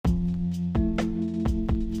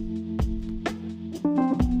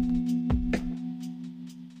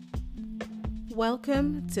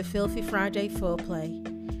Welcome to Filthy Friday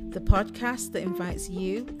Foreplay, the podcast that invites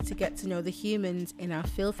you to get to know the humans in our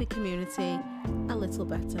filthy community a little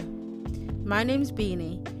better. My name's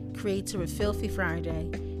Beanie, creator of Filthy Friday,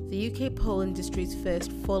 the UK pole industry's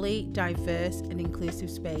first fully diverse and inclusive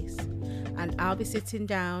space, and I'll be sitting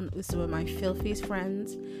down with some of my filthiest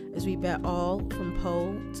friends as we bear all from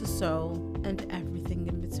pole to soul and everything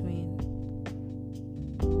in between.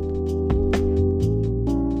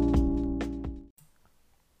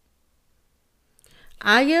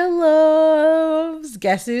 Hiya loves,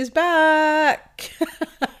 guess who's back?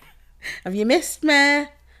 Have you missed me?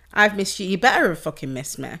 I've missed you. You better have fucking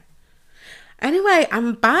missed me. Anyway,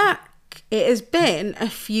 I'm back. It has been a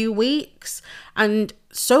few weeks and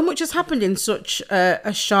so much has happened in such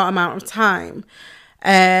a short amount of time.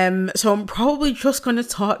 So I'm probably just going to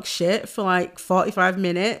talk shit for like 45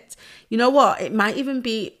 minutes. You know what? It might even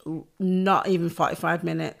be not even 45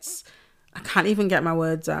 minutes. I can't even get my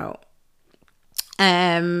words out.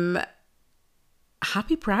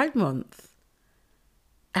 Happy Pride Month.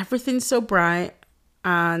 Everything's so bright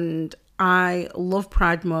and I love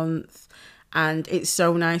Pride Month, and it's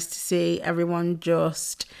so nice to see everyone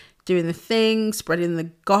just doing the thing, spreading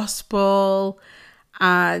the gospel,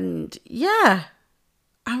 and yeah,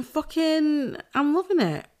 I'm loving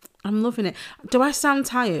it. I'm loving it. Do I sound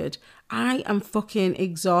tired? I am fucking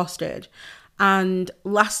exhausted. And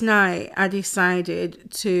last night I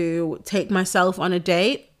decided to take myself on a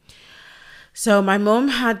date. So my mum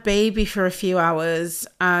had baby for a few hours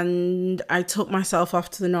and I took myself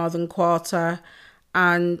off to the Northern Quarter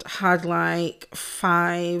and had like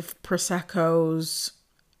 5 Prosecco's.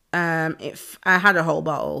 I had a whole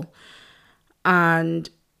bottle and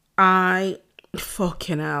I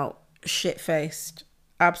fucking out shit-faced.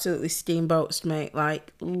 Absolutely steamboats, mate.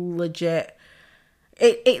 Like legit.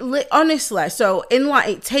 It honestly, so in like,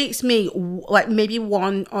 it takes me like maybe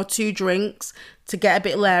 1 or 2 drinks to get a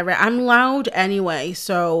bit leery. I'm loud anyway,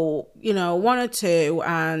 so, you know, 1 or 2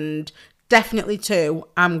 and definitely 2,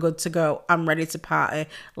 I'm good to go. I'm ready to party.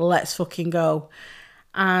 Let's fucking go.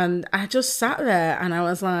 And I just sat there and I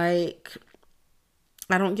was like,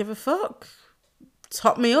 I don't give a fuck.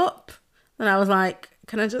 Top me up. And I was like,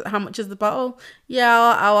 how much is the bottle?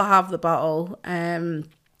 Yeah, I'll have the bottle. And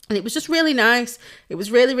it was just really nice. It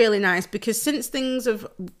was really, really nice because since things have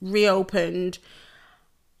reopened,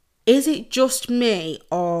 is it just me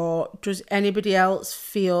or does anybody else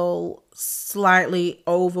feel slightly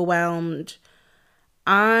overwhelmed?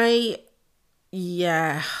 I'm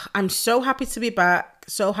so happy to be back,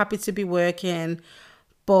 so happy to be working,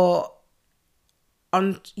 but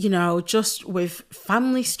just with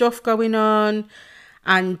family stuff going on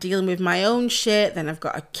and dealing with my own shit, then I've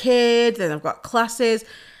got a kid, then I've got classes.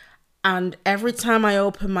 And every time I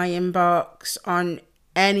open my inbox on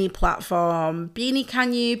any platform, Beanie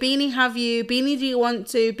can you, Beanie have you, Beanie do you want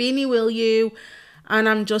to, Beanie will you? And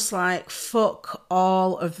I'm just like, fuck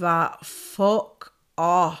all of that, fuck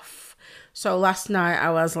off. So last night I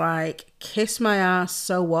was like, kiss my ass,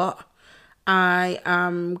 so what? I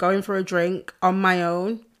am going for a drink on my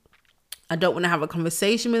own. I don't want to have a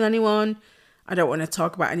conversation with anyone. I don't want to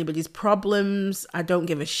talk about anybody's problems. I don't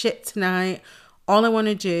give a shit tonight. All I want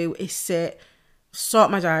to do is sit, sort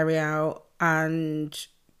my diary out and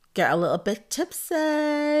get a little bit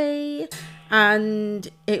tipsy. And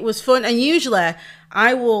it was fun. And usually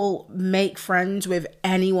I will make friends with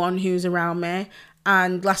anyone who's around me.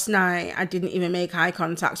 And last night I didn't even make eye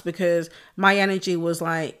contact because my energy was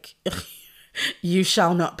like, you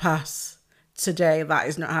shall not pass. Today that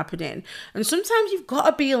is not happening. And sometimes you've got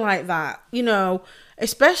to be like that, you know,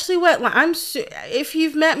 especially when like if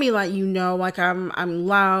you've met me, like, you know, like I'm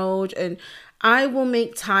loud and I will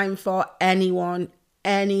make time for anyone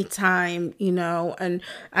anytime, you know. And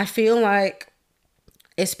I feel like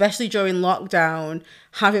especially during lockdown,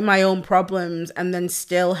 having my own problems and then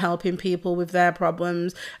still helping people with their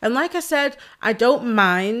problems, and like I said, I don't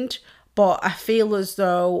mind, but I feel as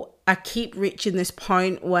though I keep reaching this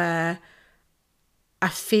point where I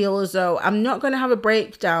feel as though I'm not going to have a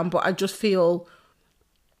breakdown, but I just feel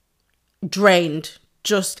drained,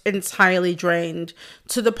 just entirely drained,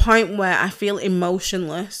 to the point where I feel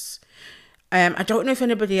emotionless. I don't know if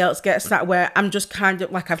anybody else gets that, where I'm just kind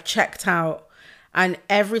of like I've checked out. And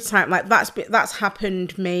every time, like that's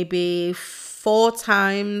happened maybe 4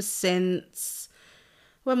 times since,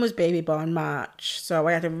 when was baby born? March. So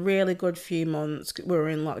I had a really good few months. We were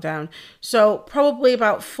in lockdown. So probably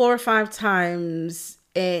about 4 or 5 times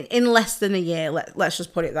in less than a year. Let's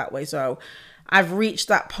just put it that way. So I've reached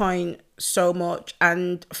that point so much.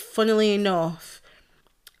 And funnily enough,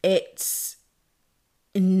 it's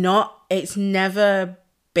never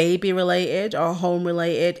baby related or home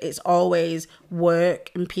related. It's always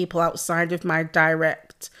work and people outside of my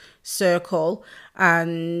direct circle.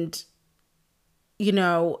 And, you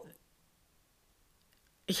know,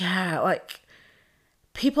 yeah, like,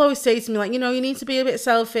 people always say to me, like, you know, you need to be a bit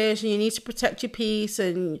selfish and you need to protect your peace.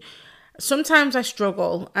 And sometimes I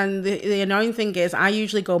struggle. And the annoying thing is I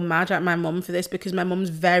usually go mad at my mum for this because my mum's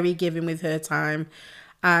very giving with her time.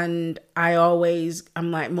 And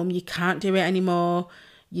I'm like, Mum, you can't do it anymore.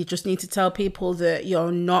 You just need to tell people that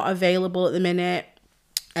you're not available at the minute.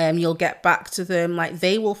 You'll get back to them. Like,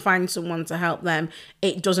 they will find someone to help them.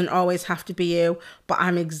 It doesn't always have to be you, but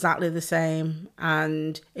I'm exactly the same.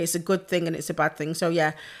 And it's a good thing and it's a bad thing. So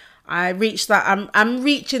yeah, I reached that. I'm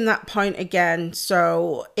reaching that point again.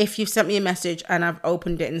 So if you've sent me a message and I've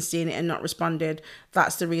opened it and seen it and not responded,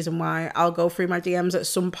 that's the reason why. I'll go through my DMs at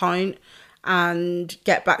some point and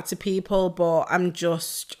get back to people, but I'm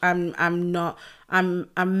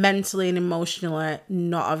mentally and emotionally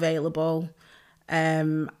not available.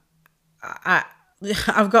 I've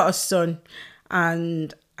got a son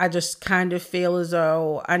and I just kind of feel as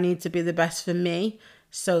though I need to be the best for me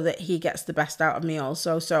so that he gets the best out of me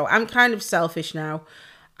also. So I'm kind of selfish now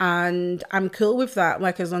and I'm cool with that.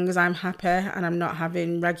 Like, as long as I'm happy and I'm not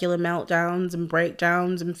having regular meltdowns and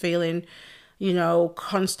breakdowns and feeling, you know,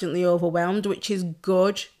 constantly overwhelmed, which is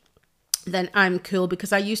good, then I'm cool,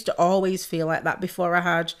 because I used to always feel like that before I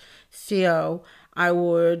had Theo.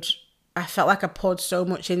 I felt like I poured so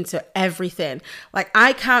much into everything. Like,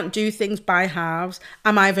 I can't do things by halves.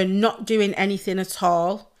 I'm either not doing anything at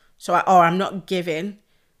all, or I'm not giving,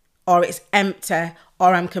 or it's empty,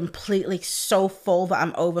 or I'm completely so full that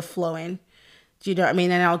I'm overflowing. Do you know what I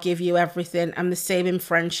mean? And I'll give you everything. I'm the same in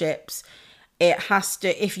friendships. It has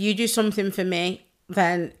to, if you do something for me,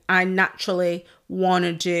 then I naturally want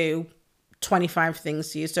to do 25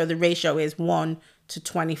 things to you. So the ratio is 1 to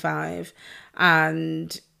 25.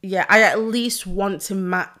 And yeah, I at least want to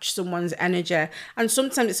match someone's energy. And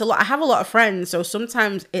sometimes it's a lot. I have a lot of friends, so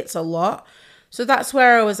sometimes it's a lot. So that's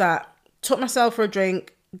where I was at. Took myself for a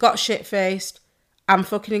drink, got shit-faced. I'm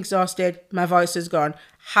fucking exhausted. My voice is gone.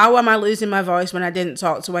 How am I losing my voice when I didn't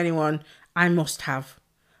talk to anyone? I must have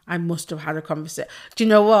had a conversation. Do you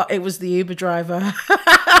know what? It was the Uber driver.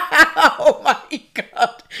 Oh my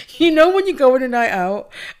God. You know when you go on a night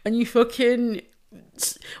out and you fucking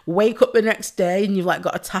wake up the next day and you've like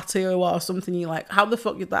got a tattoo or something, you're like, how the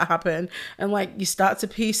fuck did that happen? And like, you start to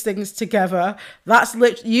piece things together. That's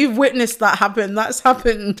literally, you've witnessed that happen. That's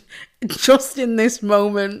happened just in this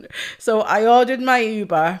moment. So I ordered my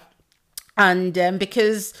Uber, and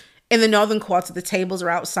because in the Northern Quarter the tables are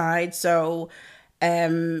outside, so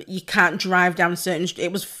you can't drive down certain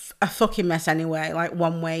it was a fucking mess anyway, like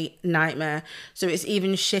one way nightmare. So it's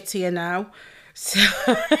even shittier now.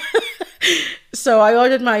 So I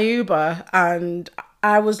ordered my Uber and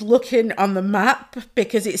I was looking on the map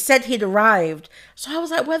because it said he'd arrived. So I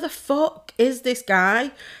was like, where the fuck is this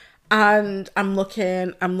guy? And I'm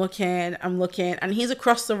looking, and he's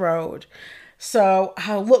across the road. So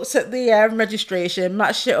I looked at the registration,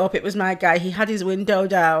 matched it up. It was my guy. He had his window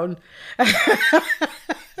down.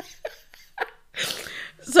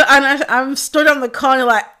 So, and I'm stood on the corner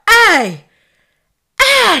like, hey!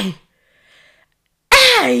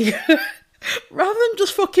 Rather than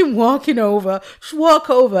just fucking walking over, just walk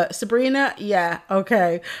over. Sabrina, yeah,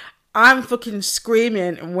 okay. I'm fucking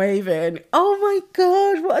screaming and waving. Oh my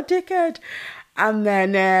God, what a dickhead. And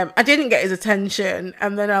then I didn't get his attention.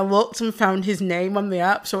 And then I looked and found his name on the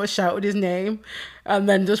app. So I shouted his name and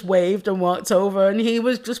then just waved and walked over. And he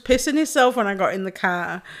was just pissing himself when I got in the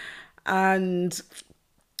car. And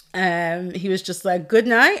he was just like, good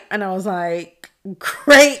night. And I was like,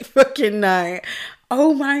 great fucking night.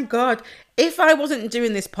 Oh my God. If I wasn't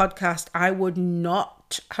doing this podcast, I would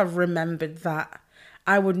not have remembered that.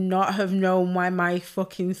 I would not have known why my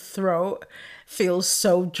fucking throat feels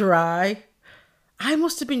so dry. I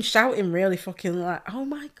must have been shouting really fucking like, oh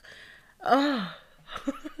my, oh.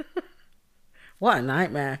 What a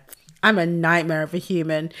nightmare. I'm a nightmare of a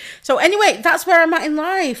human. So anyway, that's where I'm at in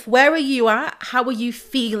life. Where are you at? How are you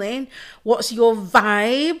feeling? What's your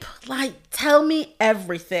vibe? Like, tell me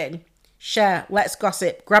everything. Share, let's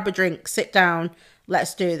gossip, grab a drink, sit down,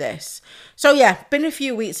 let's do this. So yeah, been a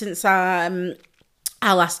few weeks since our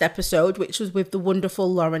last episode, which was with the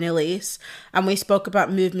wonderful Lauren Elise, and we spoke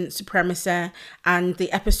about movement supremacy. And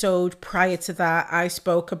the episode prior to that, I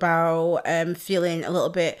spoke about feeling a little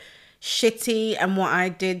bit shitty and what I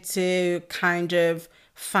did to kind of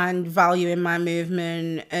find value in my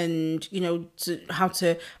movement, and you know,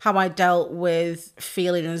 how I dealt with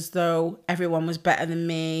feeling as though everyone was better than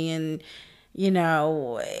me, and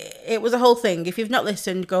It was a whole thing. If you've not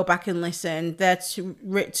listened, go back and listen. They're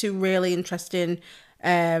two really interesting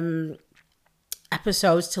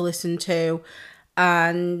episodes to listen to.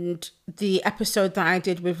 And the episode that I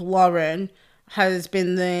did with Lauren has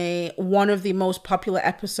been one of the most popular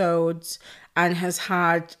episodes and has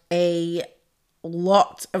had a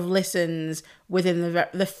lot of listens within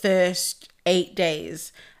the first 8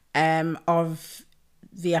 days of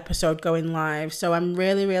the episode going live. So I'm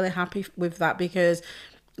really, really happy with that, because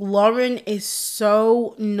Lauren is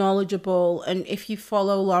so knowledgeable. And if you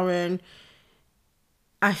follow Lauren,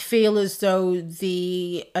 I feel as though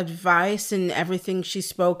the advice and everything she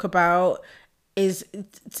spoke about is,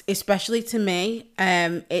 especially to me,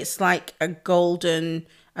 it's like a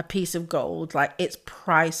piece of gold. Like, it's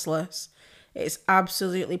priceless. It's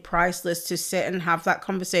absolutely priceless to sit and have that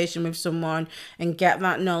conversation with someone and get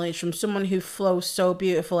that knowledge from someone who flows so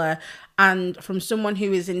beautifully and from someone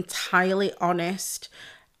who is entirely honest.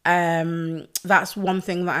 That's one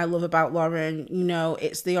thing that I love about Lauren.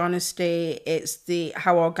 It's the honesty, it's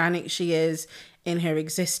how organic she is in her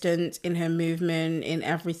existence, in her movement, in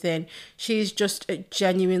everything. She's just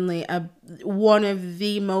genuinely one of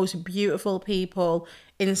the most beautiful people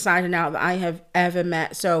inside and out that I have ever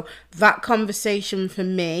met. So that conversation for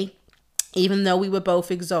me, even though we were both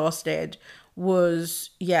exhausted, was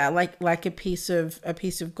like a piece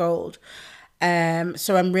of gold.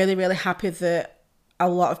 So I'm really, really happy that a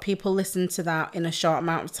lot of people listened to that in a short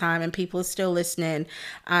amount of time, and people are still listening.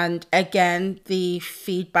 And again, the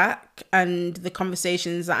feedback and the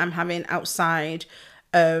conversations that I'm having outside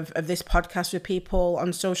of this podcast with people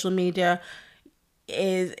on social media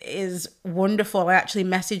is wonderful. I actually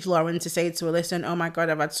messaged Lauren to say to her, listen, oh my God,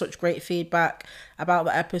 I've had such great feedback about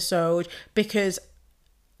the episode, because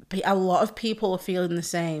a lot of people are feeling the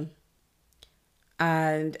same.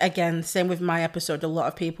 And again, same with my episode, a lot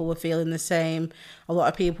of people were feeling the same. A lot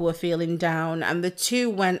of people were feeling down, and the two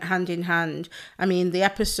went hand in hand. I mean, the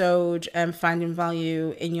episode, Finding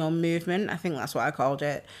Value in Your Movement, I think that's what I called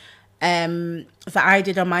it, that I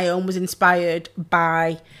did on my own, was inspired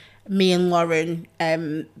by me and Lauren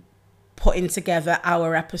putting together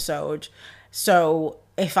our episode. So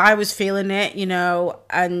if I was feeling it,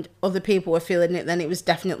 and other people were feeling it, then it was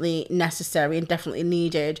definitely necessary and definitely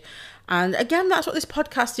needed. And again, that's what this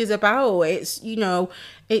podcast is about. It's,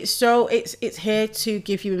 it's here to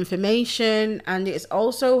give you information, and it's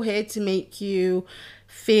also here to make you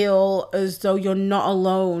feel as though you're not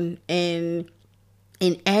alone in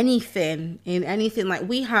anything. Like,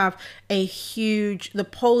 we have the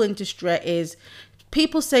pole industry is,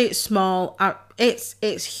 people say it's small,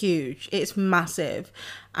 it's huge, it's massive,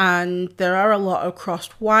 and there are a lot of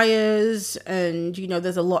crossed wires, and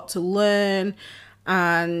there's a lot to learn.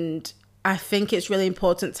 And I think it's really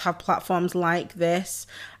important to have platforms like this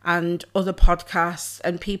and other podcasts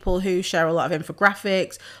and people who share a lot of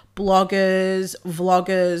infographics, bloggers,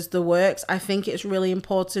 vloggers, the works. I think it's really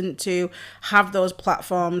important to have those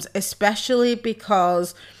platforms, especially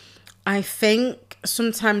because I think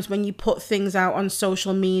sometimes when you put things out on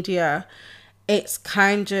social media, it's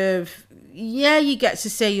kind of, you get to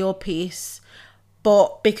say your piece,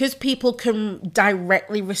 but because people can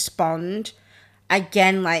directly respond,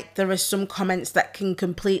 again, like, there are some comments that can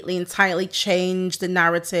completely, entirely change the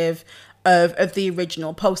narrative of the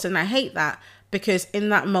original post. And I hate that, because in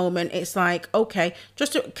that moment, it's like, okay,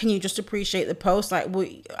 can you just appreciate the post? Like,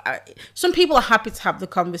 some people are happy to have the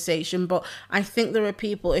conversation, but I think there are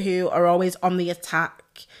people who are always on the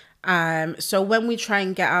attack. So when we try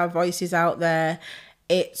and get our voices out there,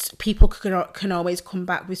 it's people can always come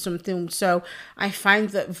back with something. So I find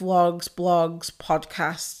that vlogs, blogs,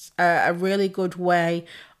 podcasts are a really good way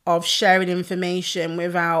of sharing information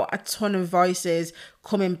without a ton of voices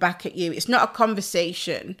coming back at you. It's not a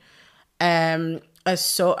conversation, it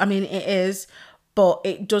is, but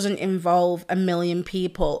it doesn't involve a million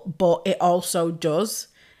people, but it also does,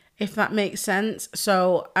 if that makes sense.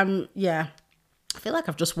 So I feel like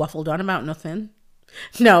I've just waffled on about nothing.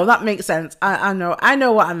 No, that makes sense. I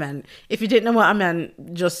know what I meant. If you didn't know what I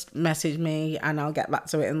meant, just message me and I'll get back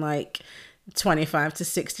to it in like 25 to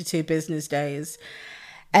 62 business days.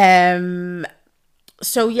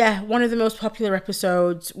 So yeah, one of the most popular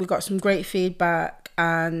episodes. We got some great feedback,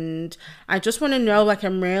 and I just want to know, like,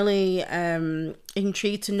 I'm really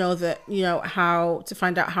intrigued to know that, how to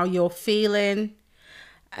find out how you're feeling.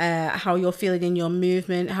 How you're feeling in your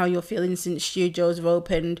movement, how you're feeling since studios have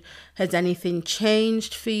opened. Has anything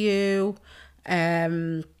changed for you?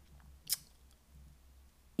 As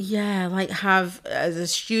a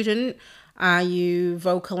student, Are you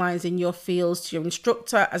vocalizing your feels to your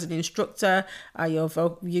instructor as an instructor? Are you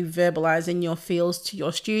verbalizing your feels to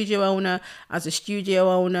your studio owner as a studio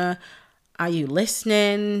owner? Are you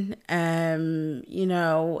listening? We're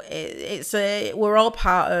all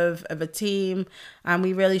part of a team, and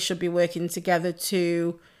we really should be working together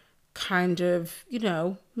to kind of,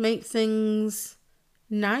 make things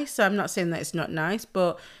nicer. I'm not saying that it's not nice,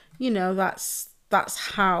 but that's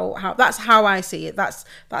how I see it.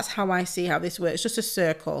 That's how I see how this works. Just a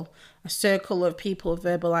circle of people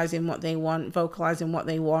verbalizing what they want, vocalizing what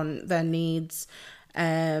they want, their needs,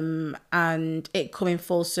 and it coming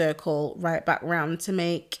full circle right back round to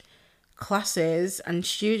make classes and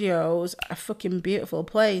studios a fucking beautiful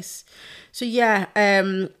place. So yeah,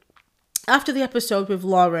 after the episode with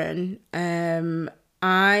Lauren,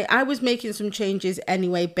 I was making some changes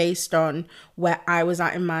anyway based on where I was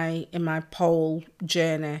at in my pole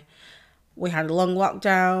journey. We had a long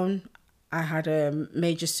lockdown. I had a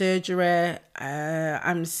major surgery.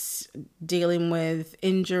 I'm dealing with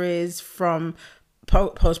injuries from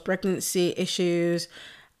post-pregnancy issues,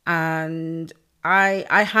 and I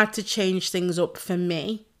had to change things up for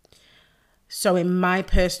me. So in my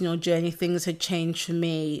personal journey, things had changed for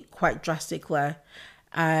me quite drastically.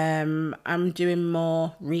 I'm doing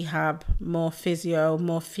more rehab, more physio,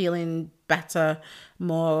 more feeling better,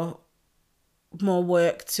 more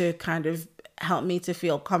work to kind of help me to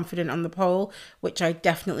feel confident on the pole, which I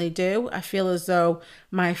definitely do. I feel as though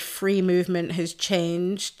my free movement has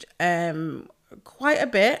changed quite a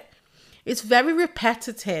bit. It's very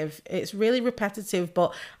repetitive. It's really repetitive,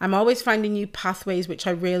 but I'm always finding new pathways, which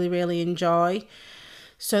I really, really enjoy.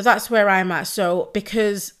 So that's where I'm at. So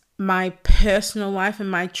because my personal life and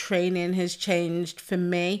my training has changed for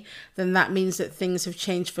me, then that means that things have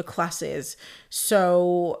changed for classes.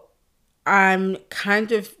 So I'm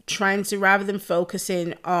kind of trying to, rather than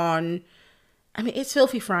focusing on, it's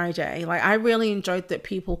Filthy Friday. Like, I really enjoyed that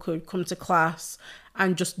people could come to class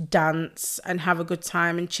and just dance and have a good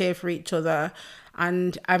time and cheer for each other.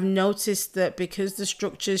 And I've noticed that because the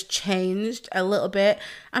structure's changed a little bit,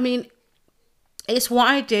 it's what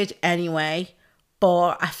I did anyway,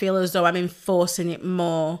 but I feel as though I'm enforcing it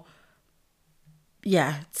more,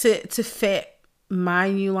 to fit my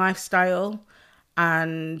new lifestyle,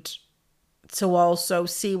 and to also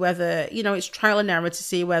see whether, it's trial and error to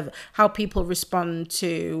see how people respond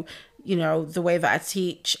to, the way that I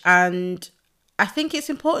teach. And I think it's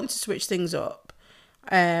important to switch things up.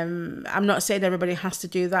 I'm not saying everybody has to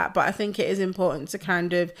do that, but I think it is important to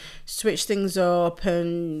kind of switch things up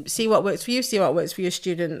and see what works for you, see what works for your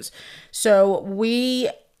students. So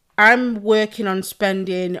I'm working on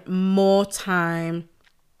spending more time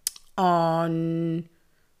on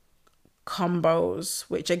combos,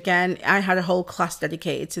 which again, I had a whole class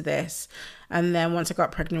dedicated to this, and then once I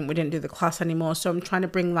got pregnant, we didn't do the class anymore. So I'm trying to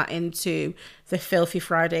bring that into the Filthy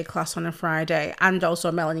Friday class on a Friday, and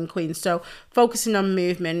also Melanin Queen. So focusing on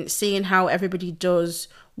movement, seeing how everybody does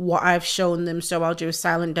what I've shown them. So I'll do a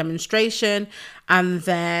silent demonstration, and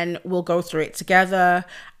then we'll go through it together,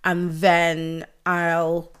 and then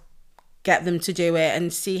I'll get them to do it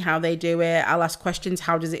and see how they do it. I'll ask questions.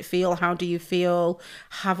 How does it feel? How do you feel?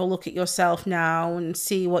 Have a look at yourself now and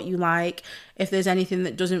see what you like. If there's anything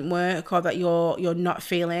that doesn't work or that you're not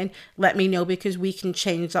feeling, let me know, because we can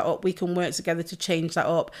change that up. We can work together to change that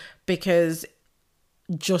up, because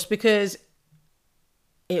just because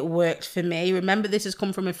it worked for me, remember, this has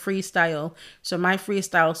come from a freestyle. So my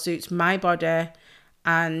freestyle suits my body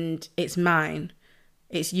and it's mine.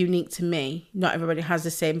 It's unique to me. Not everybody has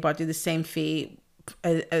the same body, the same feet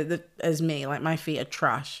as me. Like, my feet are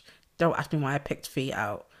trash. Don't ask me why I picked feet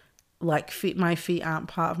out. Like, my feet aren't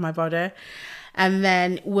part of my body. And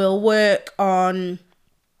then we'll work on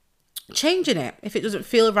changing it. If it doesn't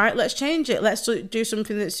feel right, let's change it. Let's do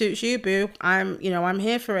something that suits you, boo. I'm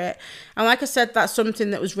here for it. And like I said, that's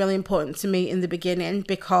something that was really important to me in the beginning,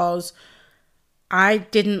 because I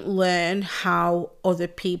didn't learn how other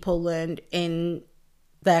people learned in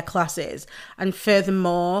their classes. And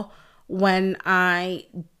furthermore, when I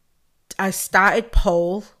started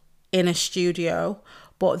pole in a studio,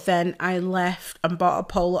 but then I left and bought a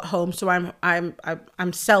pole at home, so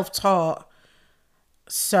I'm self-taught.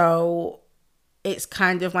 So it's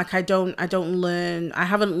kind of like I haven't learned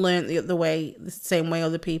the same way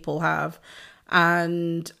other people have,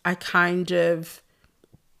 and I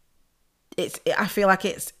feel like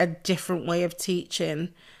it's a different way of teaching.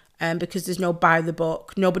 Because there's no by the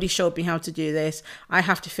book. Nobody showed me how to do this. I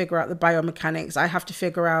have to figure out the biomechanics. I have to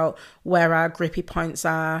figure out where our grippy points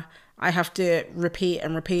are. I have to repeat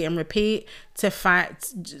and repeat and repeat to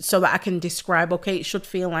fight so that I can describe, okay, it should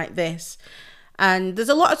feel like this. And there's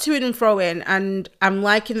a lot of to and fro in, and I'm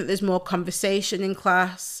liking that there's more conversation in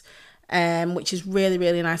class, which is really,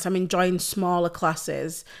 really nice. I'm enjoying smaller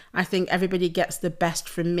classes. I think everybody gets the best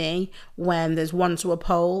from me when there's one to a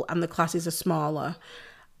pole and the classes are smaller.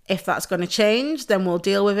 If that's going to change, then we'll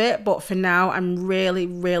deal with it. But for now, I'm really,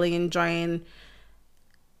 really enjoying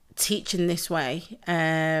teaching this way.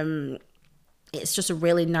 It's just a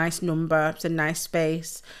really nice number. It's a nice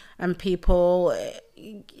space. And people,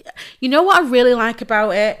 you know what I really like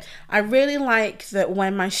about it? I really like that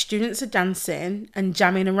when my students are dancing and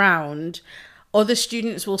jamming around, other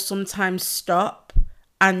students will sometimes stop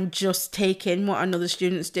and just take in what another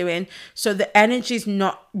student's doing. So the energy's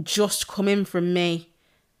not just coming from me.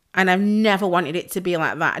 And I've never wanted it to be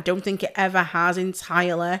like that. I don't think it ever has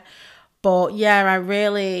entirely. But yeah, I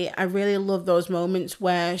really love those moments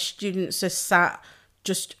where students are sat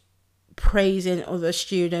just praising other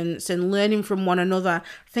students and learning from one another.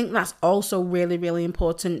 I think that's also really, really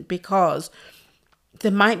important, because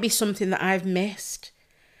there might be something that I've missed.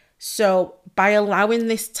 So by allowing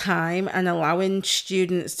this time and allowing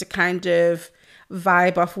students to kind of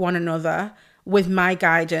vibe off one another with my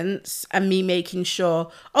guidance and me making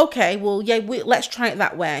sure, okay, well, yeah, let's try it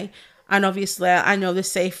that way. And obviously, I know the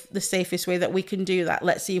safest way that we can do that.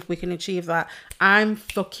 Let's see if we can achieve that. I'm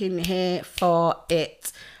fucking here for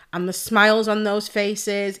it. And the smiles on those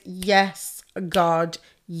faces, yes, God,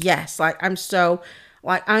 yes. Like,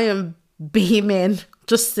 I am beaming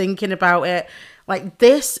just thinking about it. Like,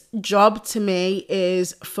 this job to me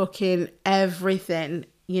is fucking everything,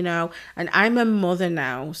 you know? And I'm a mother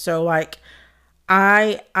now. So, like,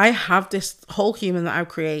 I have this whole human that I've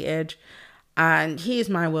created, and he is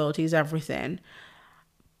my world. He's everything.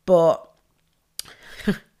 But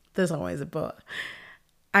there's always a but.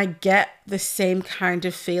 I get the same kind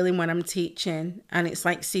of feeling when I'm teaching, and it's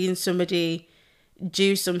like seeing somebody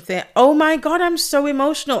do something. Oh my God, I'm so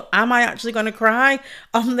emotional. Am I actually going to cry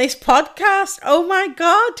on this podcast? Oh my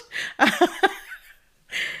God.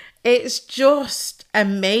 It's just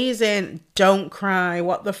amazing. Don't cry.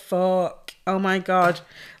 What the fuck? Oh my God.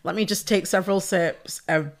 Let me just take several sips.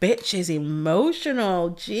 A bitch is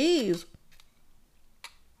emotional. Jeez.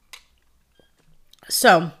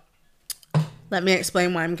 So, let me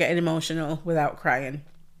explain why I'm getting emotional without crying.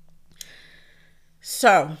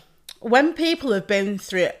 So, when people have been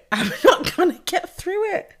through it, I'm not going to get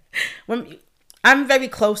through it. I'm very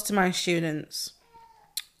close to my students,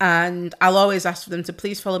 and I'll always ask for them to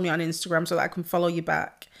please follow me on Instagram so that I can follow you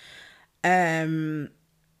back.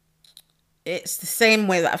 It's the same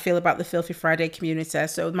way that I feel about the Filthy Friday community.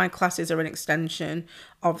 So my classes are an extension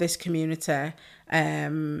of this community.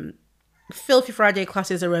 Filthy Friday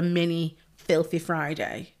classes are a mini Filthy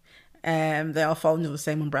Friday. They all fall under the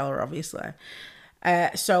same umbrella, obviously.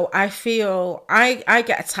 So I feel I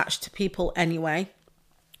get attached to people anyway.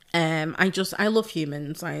 I love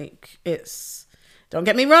humans. Like, don't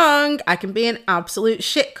get me wrong, I can be an absolute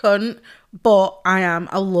shit cunt, but I am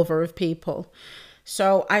a lover of people.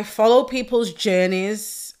 So I follow people's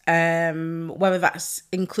journeys, whether that's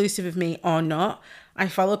inclusive of me or not. I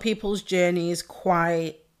follow people's journeys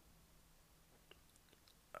quite,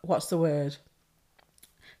 what's the word?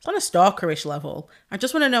 It's on a stalkerish level. I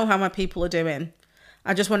just want to know how my people are doing.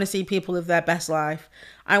 I just want to see people live their best life.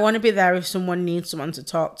 I want to be there if someone needs someone to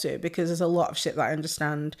talk to, because there's a lot of shit that I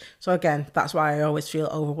understand. So again, that's why I always feel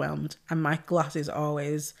overwhelmed, and my glass is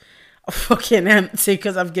always fucking empty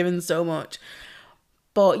because I've given so much.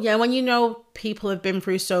 But yeah, when you know people have been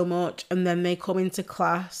through so much and then they come into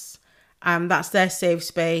class and that's their safe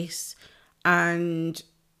space and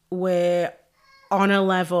we're on a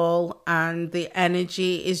level and the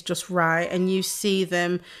energy is just right, and you see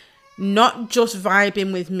them not just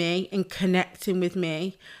vibing with me and connecting with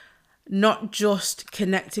me, not just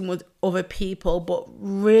connecting with other people, but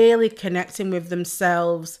really connecting with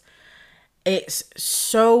themselves. It's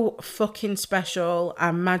so fucking special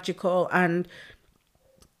and magical, and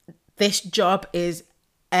this job is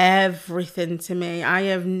everything to me. I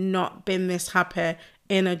have not been this happy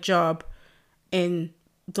in a job in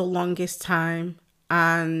the longest time,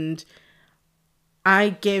 and I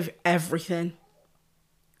give everything.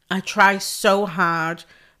 I try so hard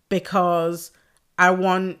because I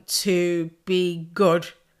want to be good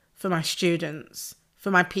for my students,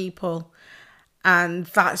 for my people. And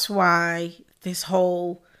that's why this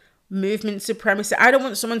whole movement supremacy, I don't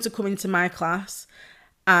want someone to come into my class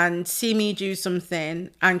and see me do something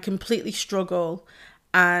and completely struggle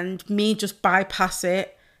and me just bypass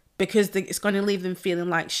it because it's going to leave them feeling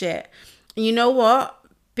like shit. And you know what?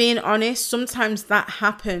 Being honest, sometimes that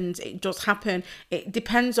happens. It does happen. It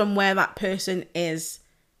depends on where that person is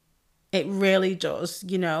It really does.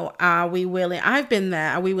 You know, are we willing? I've been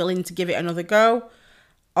there. Are we willing to give it another go?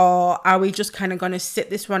 Or are we just kind of going to sit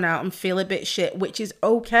this one out and feel a bit shit, which is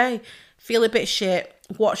okay. Feel a bit shit.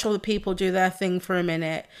 Watch other people do their thing for a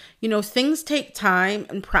minute. You know, things take time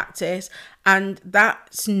and practice, and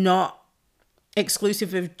that's not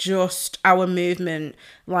exclusive of just our movement.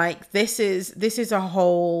 Like this is a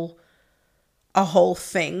whole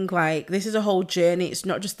thing. Like this is a whole journey. It's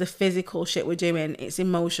not just the physical shit we're doing, it's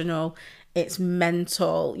emotional, it's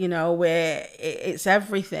mental, you know, where it's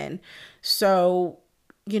everything. So,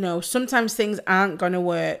 you know, sometimes things aren't gonna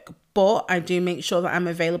work, but I do make sure that I'm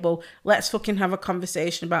available. Let's fucking have a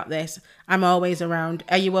conversation about this. I'm always around.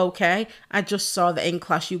 Are you okay? I just saw that in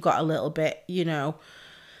class you got a little bit, you know,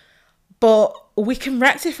 but we can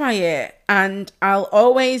rectify it. And I'll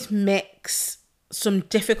always mix some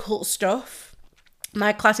difficult stuff.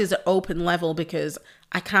 My classes are open level because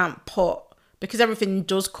because everything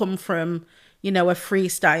does come from, you know, a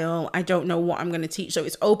freestyle. I don't know what I'm going to teach. So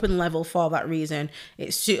it's open level for that reason.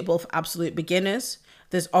 It's suitable for absolute beginners.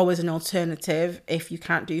 There's always an alternative if you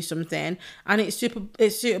can't do something. And it's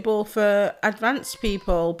suitable for advanced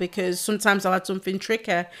people because sometimes I'll add something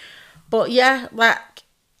tricky. But yeah, like,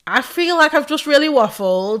 I feel like I've just really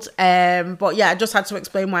waffled. But yeah, I just had to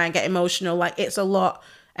explain why I get emotional. Like, it's a lot.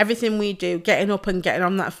 Everything we do, getting up and getting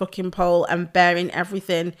on that fucking pole and bearing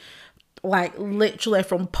everything, like literally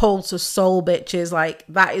from pole to soul, bitches, like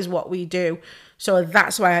that is what we do. So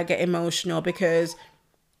that's why I get emotional, because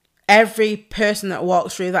every person that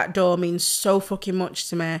walks through that door means so fucking much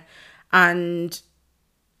to me. And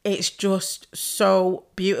it's just so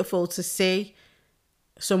beautiful to see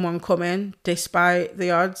someone come in despite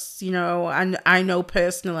the odds, you know. And I know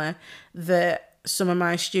personally that some of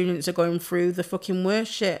my students are going through the fucking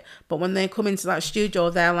worst shit, but when they come into that studio,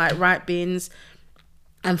 they're like, right, beans,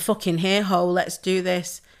 I'm fucking here, ho, let's do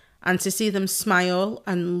this. And to see them smile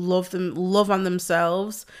and love on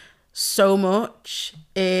themselves so much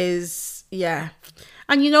is, yeah.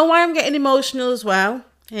 And you know why I'm getting emotional as well?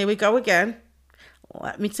 Here we go again.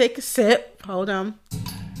 Let me take a sip. Hold on.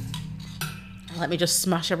 Let me just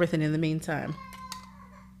smash everything in the meantime.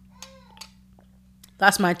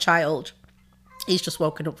 That's my child. He's just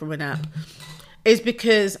woken up from a nap. Is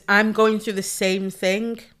because I'm going through the same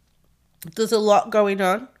thing. There's a lot going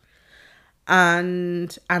on.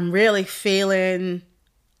 And I'm really feeling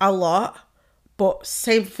a lot. But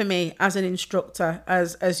same for me as an instructor,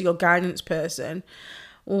 as your guidance person.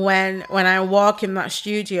 When I walk in that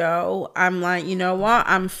studio, I'm like, you know what?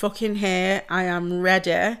 I'm fucking here. I am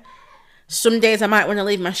ready. Some days I might want to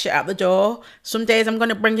leave my shit at the door. Some days I'm going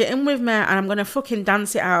to bring it in with me and I'm going to fucking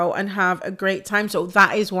dance it out and have a great time. So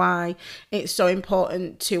that is why it's so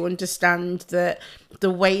important to understand that the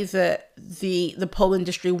way that the pole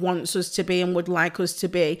industry wants us to be and would like us to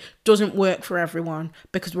be doesn't work for everyone,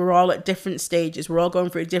 because we're all at different stages. We're all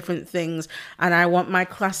going through different things. And I want my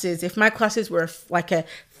classes, if my classes were like a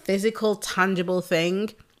physical, tangible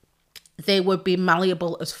thing, they would be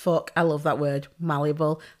malleable as fuck. I love that word,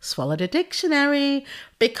 malleable. Swallowed a dictionary.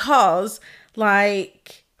 Because,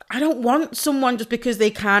 like, I don't want someone just because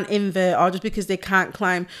they can't invert or just because they can't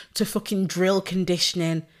climb to fucking drill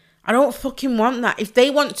conditioning. I don't fucking want that. If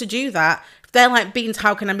they want to do that, if they're like, Beans,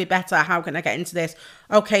 how can I be better? How can I get into this?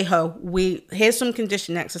 Okay, ho, here's some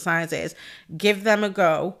conditioning exercises. Give them a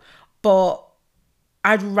go. But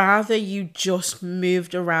I'd rather you just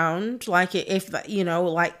moved around. Like, if, you know,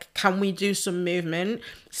 like, can we do some movement?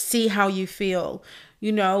 See how you feel.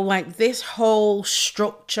 You know, like this whole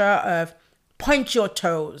structure of point your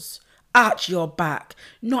toes, arch your back.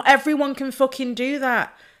 Not everyone can fucking do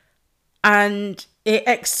that. And it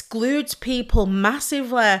excludes people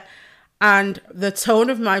massively. And the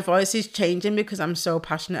tone of my voice is changing because I'm so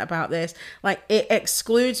passionate about this. Like, it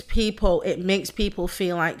excludes people. It makes people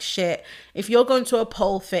feel like shit. If you're going to a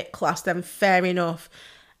pole fit class, then fair enough.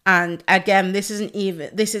 And again, this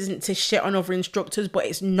isn't to shit on other instructors, but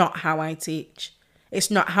it's not how I teach.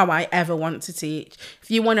 It's not how I ever want to teach.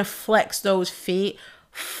 If you want to flex those feet,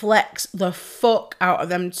 flex the fuck out of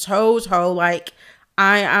them toes, ho. Like,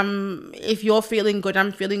 if you're feeling good,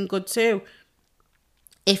 I'm feeling good too.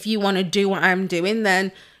 If you want to do what I'm doing,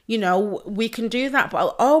 then, you know, we can do that. But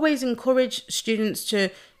I'll always encourage students to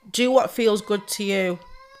do what feels good to you.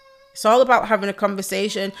 It's all about having a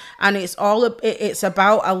conversation, and it's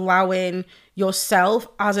about allowing yourself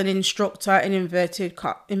as an instructor in inverted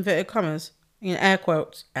commas, in air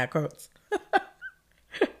quotes.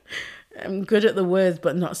 I'm good at the words,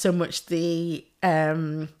 but not so much the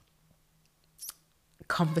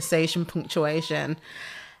conversation punctuation.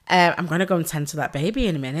 I'm gonna go and tend to that baby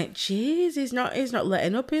in a minute. Jeez, he's not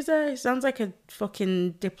letting up, is he? He sounds like a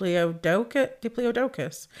fucking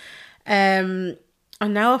diplodocus. And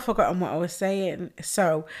now I've forgotten what I was saying.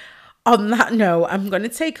 So on that note, I'm going to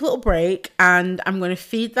take a little break and I'm going to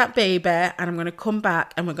feed that baby and I'm going to come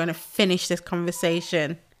back and we're going to finish this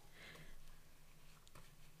conversation.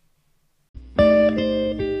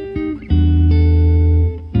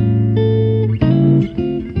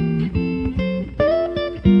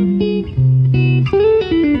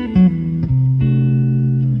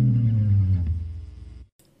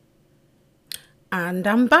 And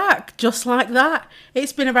I'm back, just like that.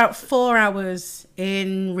 It's been about 4 hours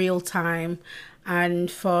in real time. And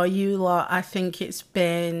for you lot, I think it's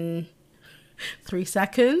been 3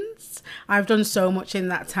 seconds. I've done so much in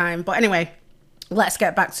that time. But anyway, let's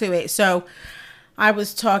get back to it. So I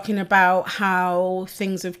was talking about how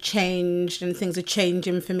things have changed and things are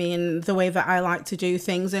changing for me and the way that I like to do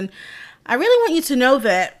things. And I really want you to know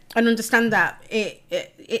that and understand that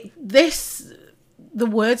the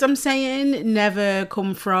words I'm saying never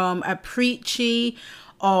come from a preachy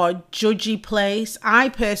or judgy place. I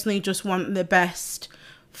personally just want the best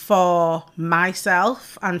for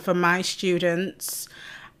myself and for my students,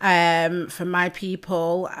 for my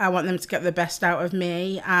people. I want them to get the best out of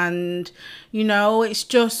me. And, you know, it's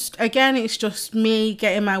just me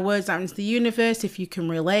getting my words out into the universe. If you can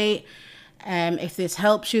relate, if this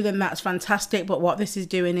helps you, then that's fantastic. But what this is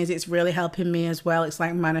doing is it's really helping me as well. It's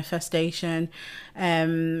like manifestation,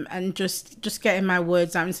 and just getting my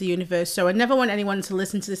words out into the universe. So I never want anyone to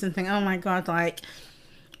listen to this and think, oh my God, like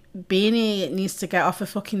Beanie needs to get off a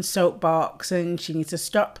fucking soapbox and she needs to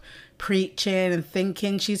stop preaching and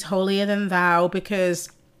thinking she's holier than thou, because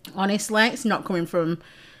honestly, it's not coming from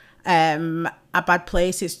a bad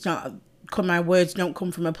place. It's not, my words don't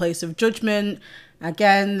come from a place of judgment.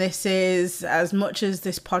 Again, this is, as much as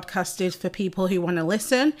this podcast is for people who want to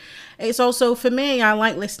listen, it's also for me. I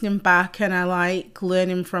like listening back and I like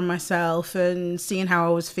learning from myself and seeing how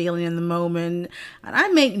I was feeling in the moment. And I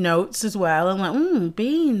make notes as well. I'm like,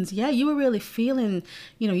 Beans, yeah, you were really feeling,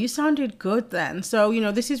 you sounded good then. So,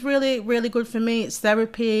 this is really, really good for me. It's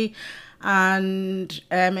therapy. And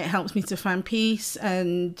it helps me to find peace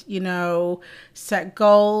and, set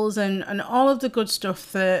goals and all of the good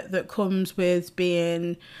stuff that comes with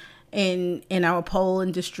being in our pole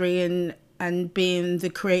industry and being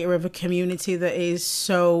the creator of a community that is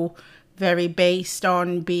so very based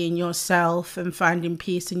on being yourself and finding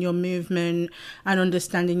peace in your movement and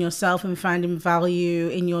understanding yourself and finding value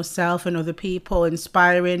in yourself and other people,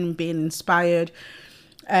 inspiring and being inspired.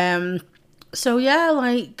 So yeah,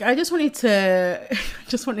 like I just wanted to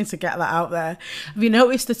get that out there. Have you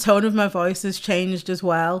noticed the tone of my voice has changed as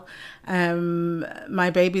well?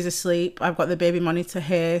 My baby's asleep. I've got the baby monitor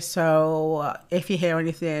here, so if you hear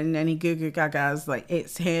anything, any goo goo gagas, like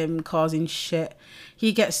it's him causing shit.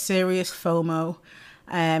 He gets serious FOMO.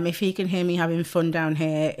 If he can hear me having fun down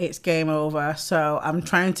here, it's game over. So I'm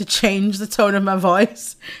trying to change the tone of my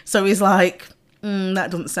voice. So he's like, that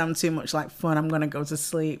doesn't sound too much like fun. I'm going to go to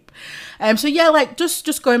sleep. So yeah, like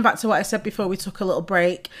just going back to what I said before we took a little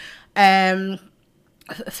break. For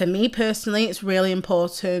me personally, it's really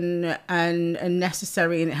important and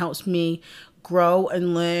necessary, and it helps me grow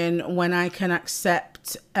and learn when I can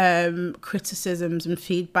accept criticisms and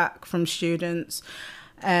feedback from students.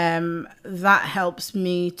 That helps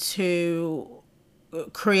me to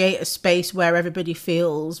create a space where everybody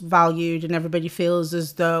feels valued and everybody feels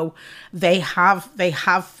as though they have,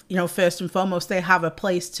 first and foremost, they have a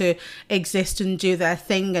place to exist and do their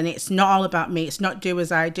thing. And it's not all about me. It's not do as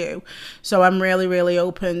I do. So I'm really, really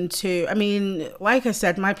open to, like I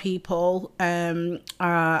said, my people are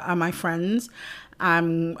my friends.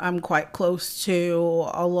 I'm quite close to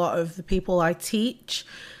a lot of the people I teach.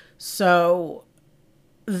 So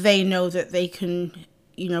they know that they can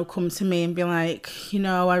come to me and be like,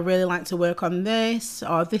 I really like to work on this,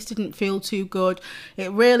 or this didn't feel too good.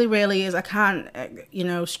 It really, really is. I can't,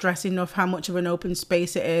 stress enough how much of an open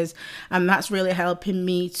space it is. And that's really helping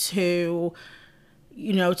me to,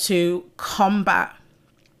 to combat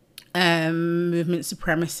movement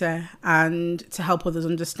supremacy and to help others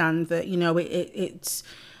understand that, it's,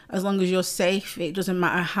 as long as you're safe, it doesn't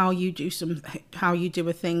matter how you do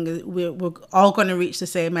a thing. We're all going to reach the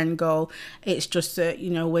same end goal. It's just that,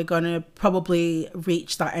 we're going to probably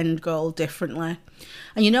reach that end goal differently.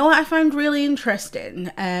 And you know what I find really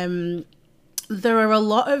interesting? There are a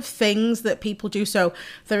lot of things that people do. So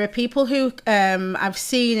there are people who, I've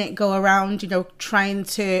seen it go around, trying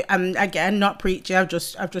to, and again, not preachy. I've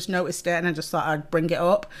just noticed it and I just thought I'd bring it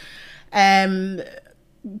up.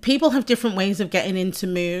 people have different ways of getting into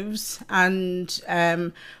moves, and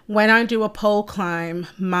when I do a pole climb,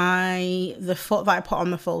 the foot that I put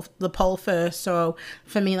on the pole first, so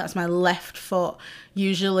for me that's my left foot,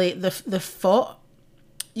 usually the foot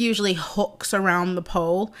usually hooks around the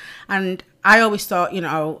pole. And I always thought,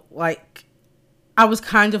 like, I was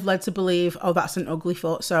kind of led to believe, oh, that's an ugly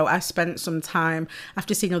foot. So I spent some time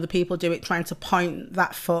after seeing other people do it trying to point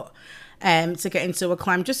that foot to get into a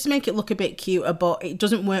climb, just to make it look a bit cuter, but it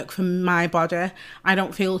doesn't work for my body. I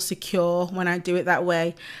don't feel secure when I do it that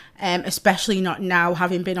way, especially not now,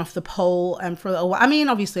 having been off the pole for a little while. I mean,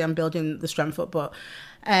 obviously I'm building the strength up, but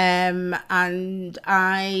and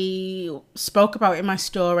I spoke about it in my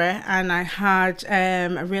story, and I had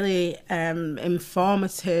a really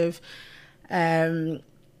informative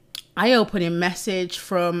eye-opening message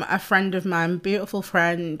from a friend of mine, beautiful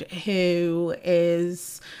friend, who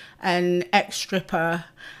is an ex-stripper,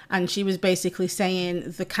 and she was basically saying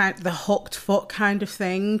the hooked foot kind of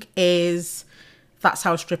thing that's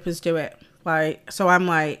how strippers do it. Like, so I'm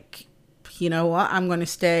like, you know what, I'm going to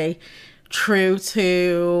stay true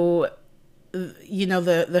to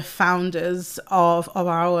the founders of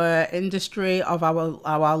our industry, of our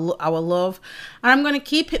love, and I'm going to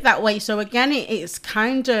keep it that way. So again, it's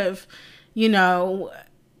kind of, in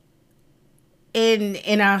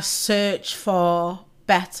our search for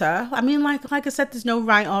better. I mean, like I said, there's no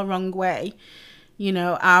right or wrong way.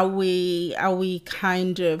 Are we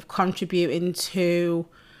kind of contributing to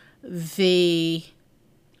the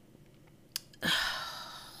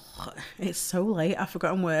it's so late, I've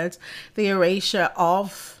forgotten words, the erasure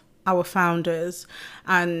of our founders?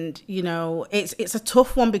 And it's a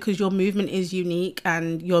tough one, because your movement is unique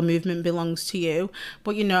and your movement belongs to you,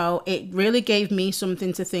 but it really gave me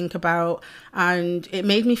something to think about, and it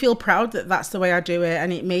made me feel proud that that's the way I do it,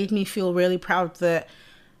 and it made me feel really proud that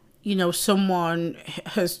someone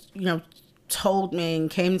has told me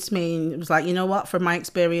and came to me and was like, what, from my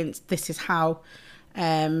experience, this is how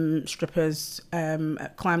strippers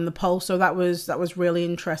climb the pole. So that was really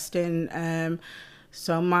interesting.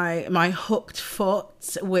 So my hooked foot,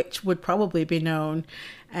 which would probably be known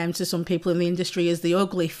to some people in the industry as the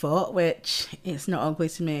ugly foot, which it's not ugly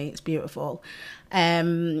to me, it's beautiful.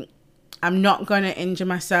 I'm not going to injure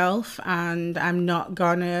myself, and I'm not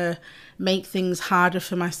going to make things harder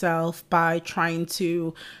for myself by trying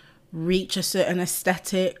to reach a certain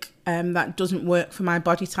aesthetic that doesn't work for my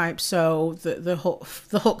body type. So the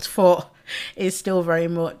hooked foot is still very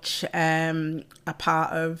much a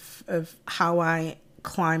part of how I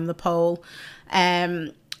climb the pole.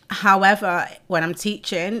 However, when I'm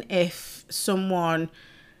teaching, if someone,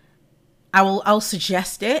 I'll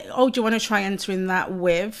suggest it. Oh, do you want to try entering that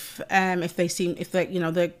with? If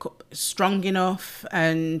they're strong enough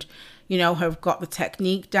and have got the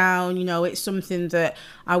technique down, it's something that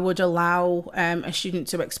I would allow a student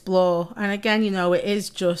to explore. And again,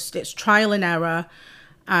 it's trial and error,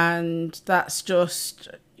 and that's just,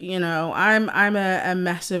 I'm a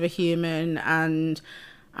mess of a human, and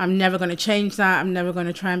I'm never going to change that. I'm never going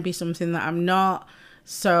to try and be something that I'm not.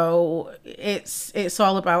 So it's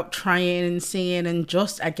all about trying and seeing, and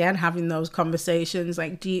just again having those conversations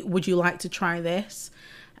like, would you like to try this?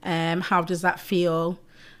 How does that feel?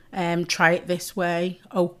 Try it this way.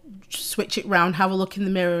 Oh, switch it round, have a look in the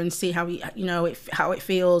mirror and see how how it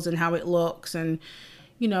feels and how it looks. And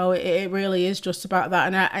it really is just about that.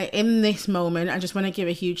 And I in this moment, I just want to give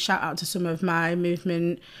a huge shout out to some of my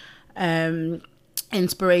movement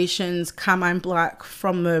inspirations. Carmine Black,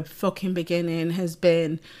 from the fucking beginning,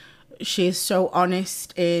 she is so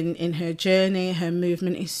honest in her journey. Her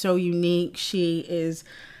movement is so unique. She is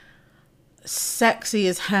sexy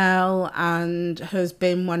as hell, and has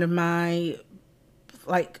been one of my,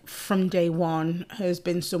 like, from day one, has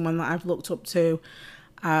been someone that I've looked up to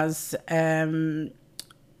as a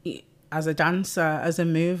dancer, as a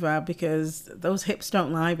mover, because those hips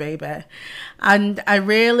don't lie, baby. And I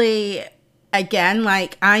really, again,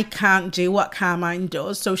 like, I can't do what Carmine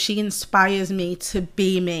does, so she inspires me to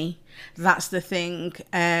be me. That's the thing.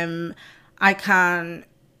 I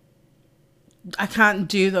can't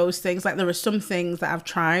do those things. Like, there are some things that I've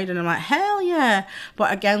tried and I'm like, hell yeah.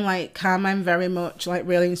 But again, like, Carmine very much, like,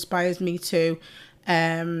 really inspires me to,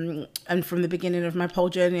 and from the beginning of my pole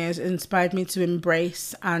journey, has inspired me to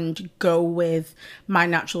embrace and go with my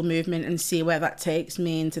natural movement and see where that takes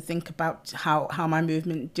me, and to think about how my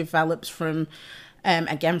movement develops from,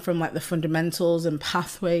 again, from like the fundamentals and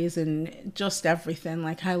pathways and just everything.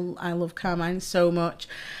 Like, I love Carmine so much.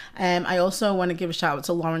 I also want to give a shout out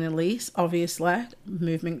to Lauren Elise, obviously,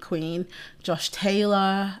 movement queen, Josh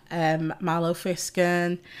Taylor, Marlo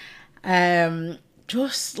Fiskin,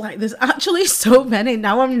 just like, there's actually so many.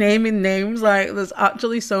 Now I'm naming names, like there's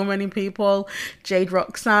actually so many people. Jade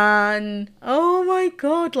Roxanne. Oh my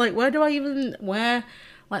God. Like, like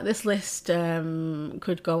this list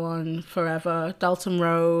could go on forever. Dalton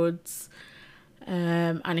Rhodes,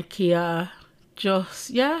 Anikia, just,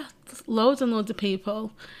 yeah, loads and loads of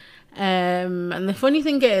people. And the funny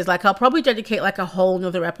thing is, like, I'll probably dedicate like a whole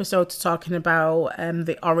nother episode to talking about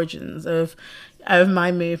the origins of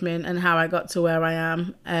my movement and how I got to where I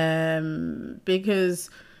am, because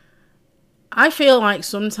I feel like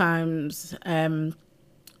sometimes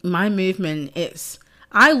my movement,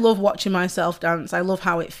 I love watching myself dance. I love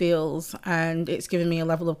how it feels, and it's given me a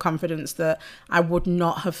level of confidence that I would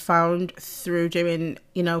not have found through doing,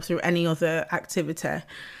 through any other activity.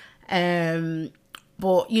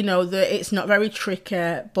 But, it's not very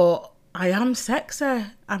tricky, but I am sexy.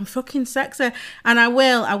 I'm fucking sexy. And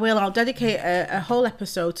I'll dedicate a whole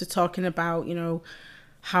episode to talking about,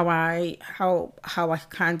 how I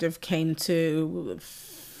kind of came to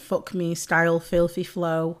fuck me style filthy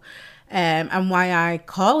flow, and why I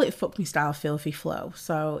call it fuck me style filthy flow.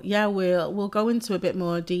 So yeah, we'll go into a bit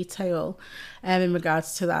more detail in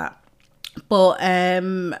regards to that. But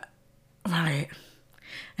right.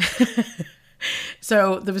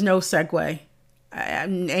 So there was no segue.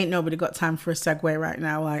 Ain't nobody got time for a segue right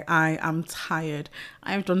now. Like, I am tired.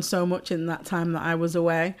 I've done so much in that time that I was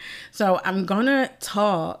away. So I'm gonna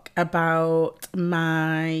talk about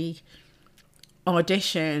my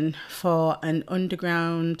audition for an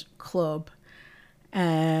underground club.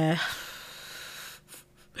 I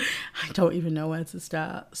don't even know where to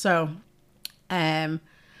start. So I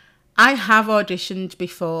have auditioned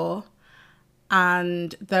before.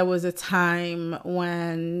 And there was a time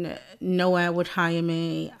when nowhere would hire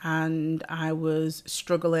me, and I was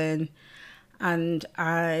struggling, and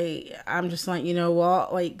I'm just like, you know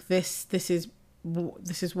what, like this is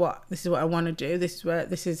what I want to do. This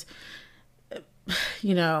is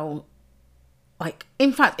like,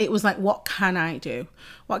 in fact, it was like, what can I do?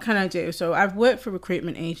 What can I do? So I've worked for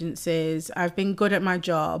recruitment agencies. I've been good at my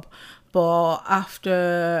job, but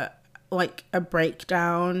after like a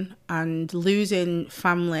breakdown and losing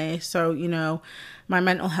family, so my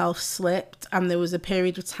mental health slipped, and there was a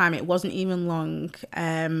period of time, it wasn't even long,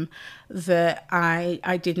 that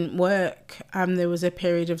I didn't work, and there was a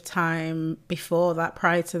period of time before that,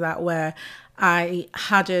 prior to that, where I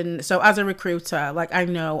hadn't. So as a recruiter, like, I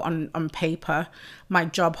know on paper my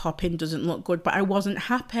job hopping doesn't look good, but I wasn't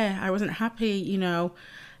happy.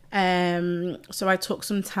 So I took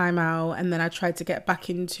some time out, and then I tried to get back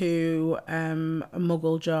into a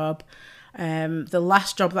muggle job. The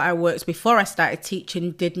last job that I worked before I started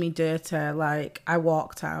teaching did me dirty. Like, I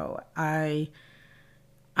walked out. I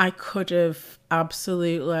could have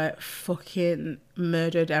absolutely fucking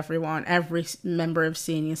murdered everyone, every member of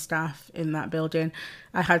senior staff in that building.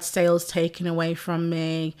 I had sales taken away from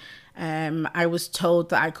me. I was told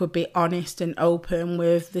that I could be honest and open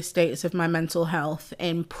with the status of my mental health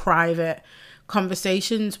in private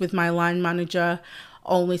conversations with my line manager,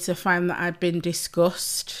 only to find that I'd been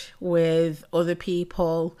discussed with other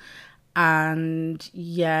people. And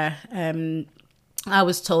yeah, I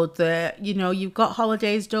was told that, you've got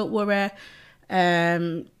holidays, don't worry.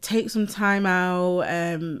 Take some time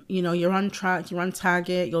out. You're on track, you're on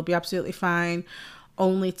target, you'll be absolutely fine.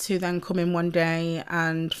 Only to then come in one day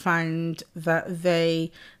and find that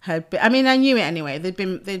they had been, I mean, I knew it anyway.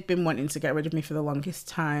 They'd been wanting to get rid of me for the longest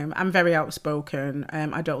time. I'm very outspoken.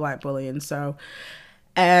 I don't like bullying. So,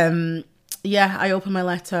 yeah, I opened my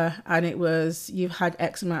letter, and it was, you've had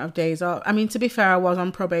X amount of days off. I mean, to be fair, I was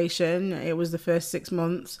on probation. It was the first 6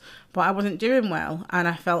 months, but I wasn't doing well. And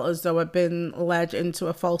I felt as though I'd been led into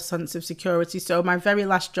a false sense of security. So my very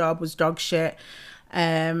last job was dog shit.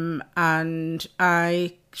 And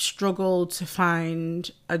I struggled to find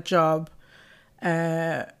a job,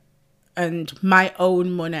 and my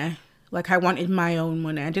own money. Like, I wanted my own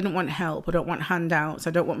money. I didn't want help. I don't want handouts.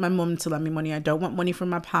 I don't want my mum to lend me money. I don't want money from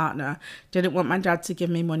my partner. Didn't want my dad to give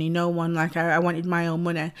me money. No one. Like, I wanted my own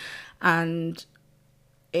money. And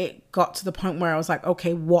it got to the point where I was like,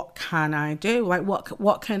 okay, what can I do? Like,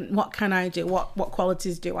 what can I do? What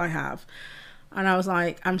qualities do I have? And I was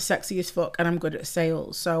like, I'm sexy as fuck, and I'm good at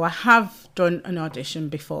sales. So I have done an audition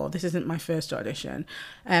before. This isn't my first audition.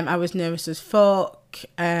 I was nervous as fuck.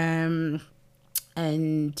 And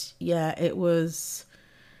yeah, it was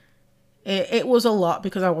a lot,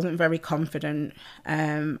 because I wasn't very confident.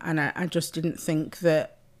 And I just didn't think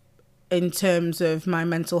that, in terms of my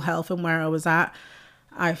mental health and where I was at,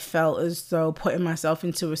 I felt as though putting myself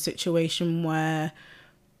into a situation where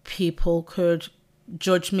people could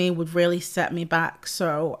judge me would really set me back.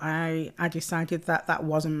 So I decided that that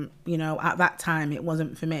wasn't, you know, at that time it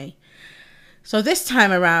wasn't for me. So this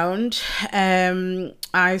time around, I went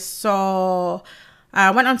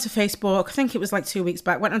onto Facebook, I think it was like 2 weeks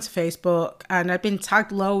back, went onto Facebook, and I'd been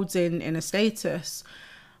tagged loads in a status.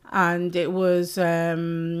 And it was,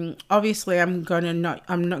 obviously I'm not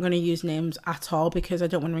going to use names at all because I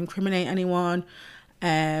don't want to incriminate anyone.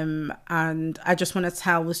 And I just want to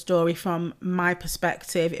tell the story from my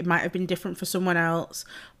perspective. It might have been different for someone else,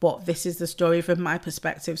 but this is the story from my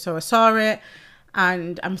perspective. So I saw it,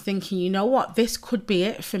 and I'm thinking, you know what, this could be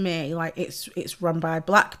it for me. Like, it's run by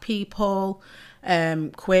Black people,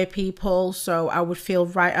 queer people, so I would feel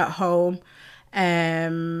right at home.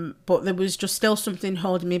 But there was just still something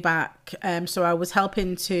holding me back. So I was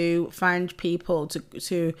helping to find people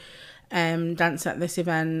to dance at this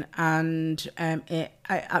event, and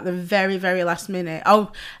at the very, very last minute,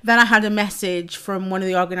 then I had a message from one of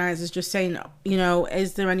the organisers just saying, you know,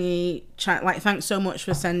 is there any chat, like, thanks so much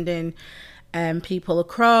for sending people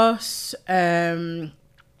across. Do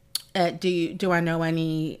I know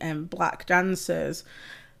any Black dancers?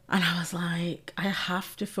 And I was like, I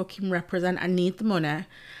have to fucking represent. I need the money.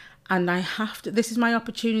 And I have to, this is my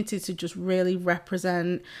opportunity to just really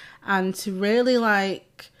represent and to really,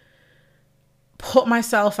 like, put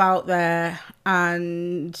myself out there.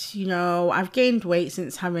 And, you know, I've gained weight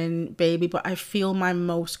since having baby, but I feel my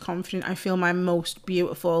most confident. I feel my most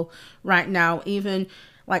beautiful right now. Even,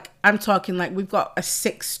 like, I'm talking, like, we've got a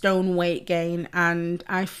 6 stone weight gain, and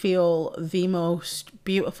I feel the most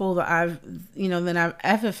beautiful that I've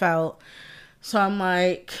ever felt. So I'm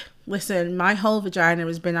like, listen, my whole vagina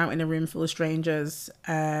has been out in a room full of strangers.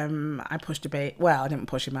 I pushed a bait. Well, I didn't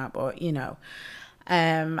push him out, but, you know,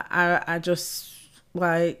 I just,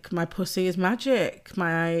 like, my pussy is magic.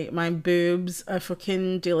 My boobs are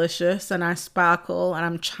fucking delicious, and I sparkle, and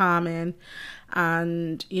I'm charming.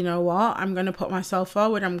 And you know what? I'm going to put myself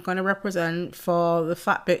forward. I'm going to represent for the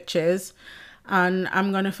fat bitches, and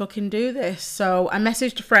I'm going to fucking do this. So I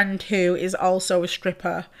messaged a friend who is also a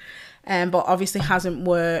stripper, but obviously hasn't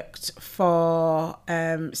worked for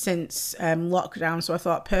since lockdown. So I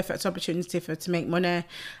thought, perfect opportunity to make money,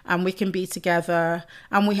 and we can be together.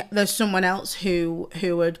 And there's someone else who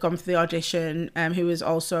had gone for the audition, who was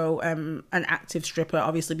also an active stripper,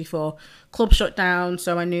 obviously before club shut down.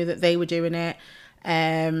 So I knew that they were doing it.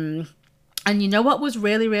 And you know what was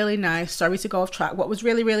really, really nice? Sorry to go off track. What was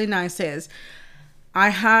really, really nice is I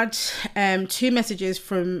had 2 messages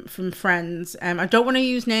from friends. I don't want to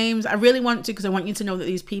use names. I really want to, because I want you to know that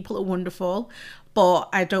these people are wonderful, but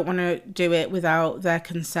I don't want to do it without their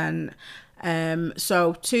consent.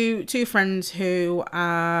 So two friends who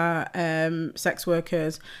are sex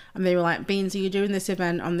workers, and they were like, Beans, are you doing this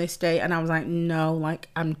event on this date? And I was like, no, like,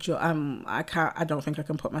 I don't think I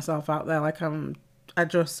can put myself out there. Like,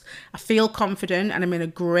 I feel confident, and I'm in a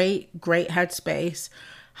great headspace.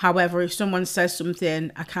 However, if someone says something,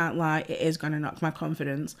 I can't lie, it is going to knock my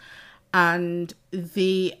confidence. And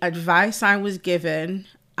the advice I was given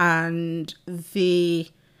and the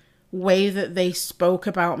way that they spoke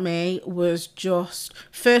about me was just,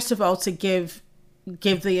 first of all, to give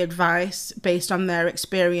the advice based on their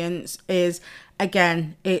experience is,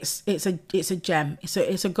 again, it's a gem.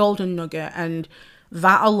 It's a golden nugget. And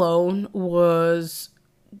that alone was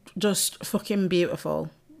just fucking beautiful.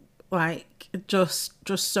 Like, just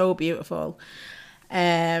so beautiful.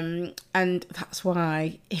 And that's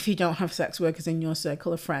why, if you don't have sex workers in your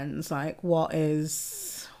circle of friends, like,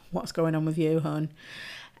 what's going on with you, hon?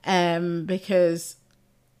 Because,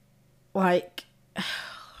 like,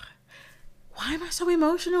 why am I so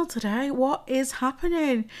emotional today? What is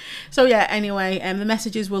happening? So yeah, anyway, the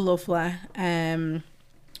messages were lovely. And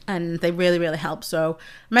they really, really helped. So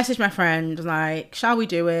I messaged my friend, like, shall we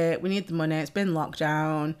do it? We need the money. It's been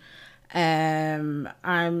lockdown.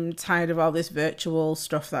 I'm tired of all this virtual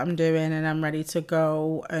stuff that I'm doing, and I'm ready to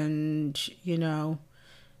go and, you know,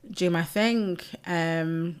 do my thing.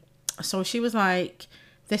 So she was like,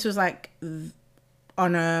 this was like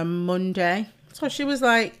on a Monday. So she was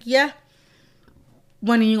like, yeah,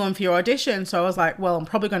 when are you going for your audition? So I was like, well, I'm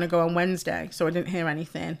probably going to go on Wednesday. So I didn't hear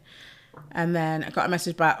anything. And then I got a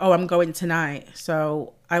message back, oh, I'm going tonight.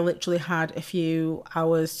 So I literally had a few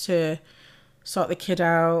hours to sort the kid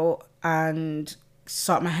out and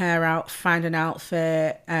sort my hair out, find an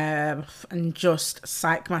outfit, and just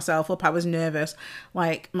psych myself up. I was nervous.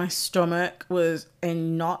 Like, my stomach was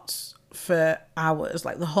in knots for hours,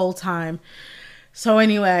 like the whole time. So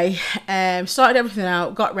anyway, sorted everything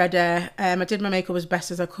out, got ready. I did my makeup as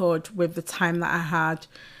best as I could with the time that I had.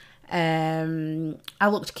 I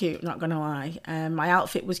looked cute, not gonna lie. My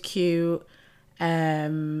outfit was cute.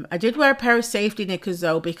 I did wear a pair of safety knickers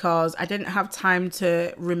though, because I didn't have time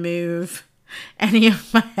to remove any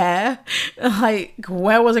of my hair. Like,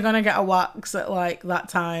 where was I gonna get a wax at like that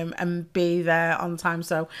time and be there on time?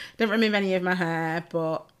 So didn't remove any of my hair,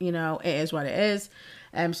 but you know, it is what it is.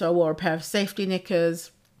 So I wore a pair of safety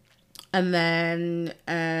knickers, and then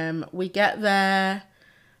we get there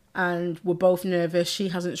and we're both nervous. She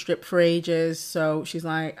hasn't stripped for ages, so she's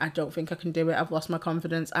like, I don't think I can do it, I've lost my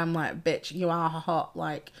confidence. I'm like, bitch, you are hot,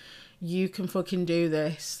 like, you can fucking do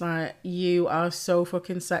this, like, you are so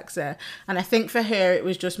fucking sexy. And I think for her it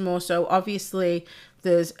was just more so, obviously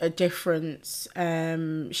there's a difference.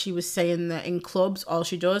 She was saying that in clubs all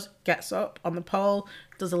she does, gets up on the pole,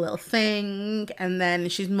 does a little thing, and then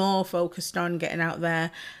she's more focused on getting out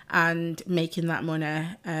there and making that money.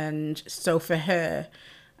 And so for her,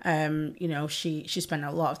 you know, she spent a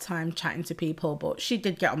lot of time chatting to people, but she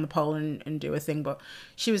did get on the pole and do a thing, but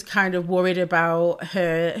she was kind of worried about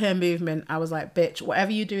her movement. I was like, bitch,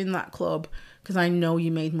 whatever you do in that club, because I know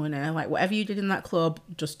you made money, like whatever you did in that club,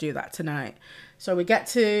 just do that tonight. So we get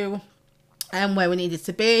to where we needed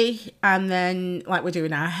to be, and then like we're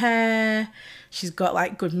doing our hair. She's got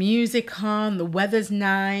like good music on, the weather's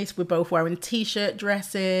nice, we're both wearing t-shirt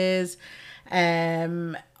dresses.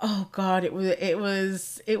 Oh god, it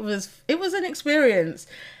was an experience.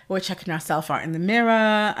 We're checking ourselves out in the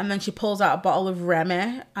mirror, and then she pulls out a bottle of Remy,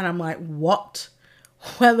 and I'm like, what?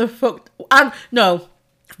 Where the fuck? And no,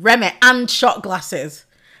 Remy and shot glasses.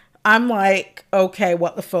 I'm like, okay,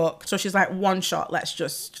 what the fuck? So she's like, one shot, let's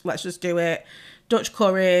just do it. Dutch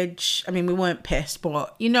courage. I mean, we weren't pissed,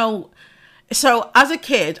 but you know. So as a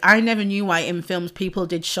kid, I never knew why in films people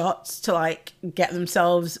did shots to like get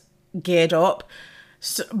themselves geared up.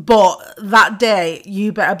 So, but that day,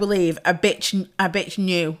 you better believe a bitch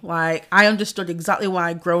knew. Like, I understood exactly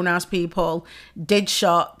why grown-ass people did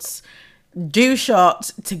shots, do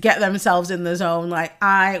shots to get themselves in the zone. Like,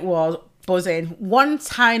 I was buzzing. One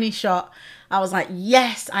tiny shot, I was like,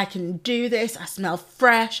 yes, I can do this. I smell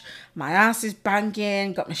fresh. My ass is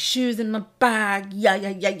banging. Got my shoes in my bag.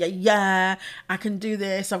 Yeah. I can do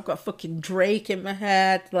this. I've got fucking Drake in my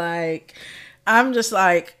head. Like, I'm just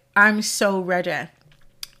like, I'm so ready.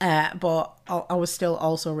 But I was still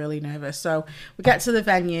also really nervous. So we get to the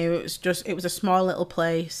venue. It was a small little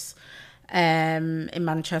place in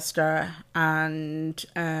Manchester, and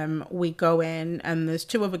we go in, and there's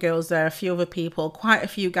 2 other girls there, a few other people, quite a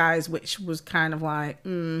few guys, which was kind of like,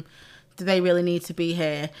 do they really need to be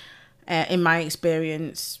here? In my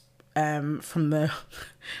experience, from the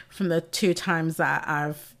 2 times that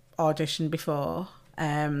I've auditioned before,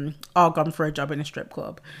 or gone for a job in a strip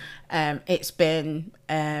club, it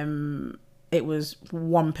was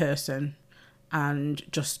one person and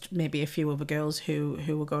just maybe a few other girls who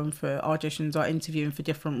were going for auditions or interviewing for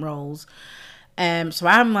different roles. So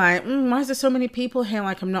I'm like, why is there so many people here?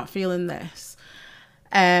 Like, I'm not feeling this.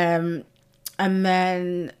 And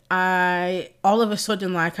then all of a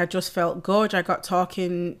sudden, like, I just felt good. I got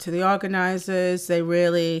talking to the organisers. They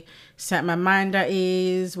really set my mind at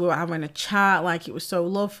ease. We were having a chat. Like, it was so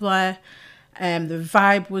lovely. The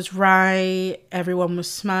vibe was right. Everyone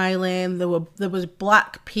was smiling. There was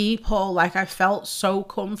black people. Like, I felt so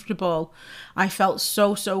comfortable. I felt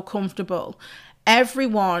so comfortable.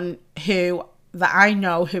 Everyone that I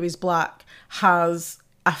know who is black has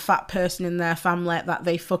a fat person in their family that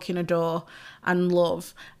they fucking adore and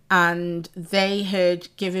love. And they had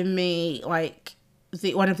given me, like,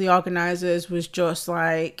 one of the organisers was just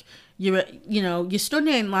like, you're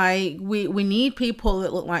stunning. Like, we need people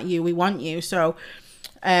that look like you. We want you. So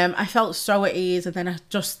I felt so at ease, and then I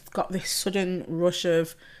just got this sudden rush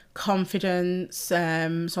of confidence.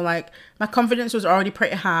 So like, my confidence was already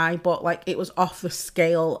pretty high, but like, it was off the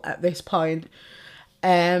scale at this point.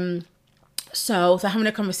 So they're having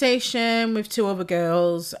a conversation with 2 other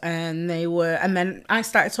girls, and then I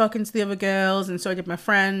started talking to the other girls, and so did my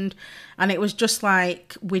friend, and it was just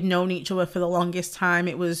like we'd known each other for the longest time.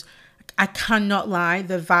 It was, I cannot lie,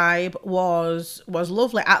 the vibe was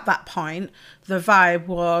lovely at that point. The vibe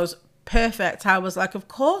was perfect. I was like, of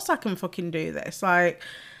course I can fucking do this. Like,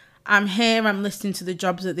 I'm here, I'm listening to the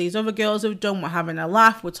jobs that these other girls have done. We're having a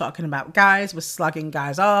laugh. We're talking about guys. We're slagging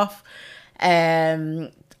guys off.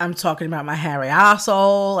 I'm talking about my hairy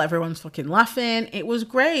arsehole. Everyone's fucking laughing. It was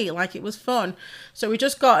great. Like, it was fun. So we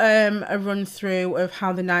just got a run through of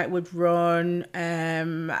how the night would run,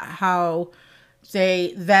 how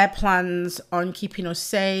their plans on keeping us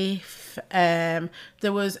safe. There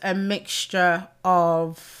was a mixture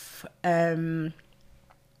of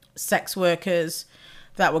sex workers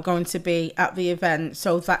that were going to be at the event,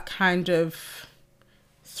 so that kind of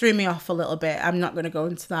threw me off a little bit. I'm not going to go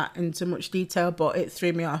into that into much detail, but it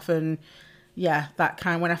threw me off. And yeah,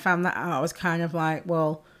 when I found that out, I was kind of like,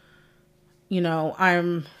 well, you know,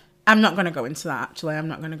 I'm not going to go into that, actually. I'm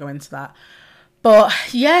not going to go into that. But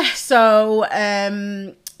yeah, so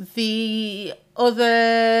the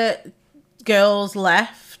other girls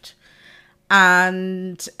left,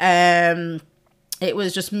 and it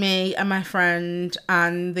was just me and my friend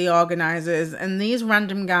and the organisers and these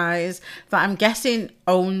random guys that I'm guessing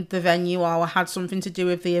owned the venue or had something to do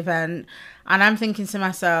with the event. And I'm thinking to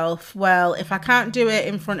myself, well, if I can't do it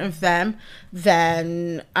in front of them,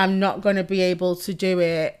 then I'm not going to be able to do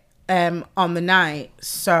it on the night.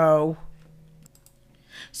 So,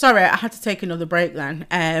 sorry, I had to take another break then.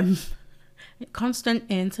 Constant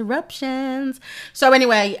interruptions. So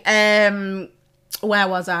anyway, where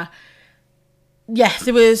was I? Yes,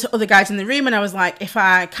 there was other guys in the room, and I was like, if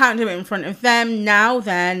I can't do it in front of them now,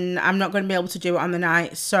 then I'm not going to be able to do it on the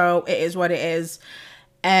night. So it is what it is.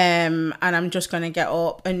 And I'm just going to get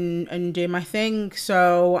up and do my thing.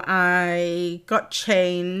 So I got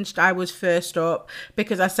changed. I was first up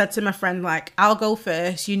because I said to my friend, like, I'll go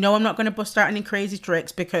first. You know, I'm not going to bust out any crazy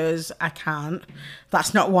tricks because I can't.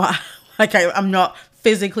 That's not what, like, I'm not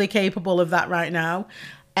physically capable of that right now.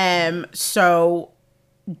 So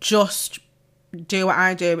just do what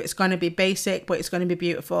I do. It's going to be basic, but it's going to be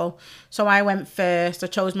beautiful. So I went first. I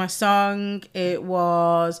chose my song. It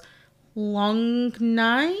was Long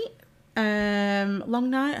Night,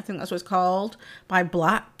 I think that's what it's called, by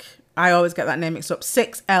Black. I always get that name mixed up.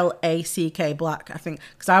 6LACK, Black, I think,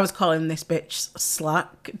 because I was calling this bitch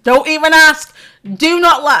Slack. Don't even ask. Do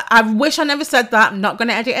not laugh. I wish I never said that. I'm not going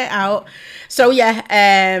to edit it out. So yeah,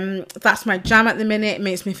 that's my jam at the minute. It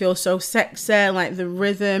makes me feel so sexy. Like, the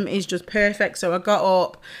rhythm is just perfect. So I got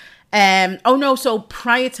up. Oh no, so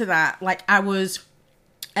prior to that, like, I was,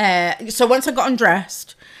 so once I got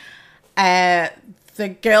undressed, the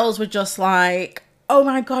girls were just like, oh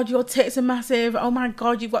my God, your tits are massive. Oh my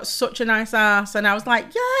God, you've got such a nice ass. And I was like,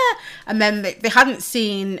 yeah. And then they hadn't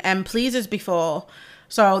seen Pleasers before.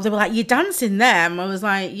 So they were like, you dancing them? I was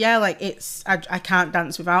like, yeah, like, I can't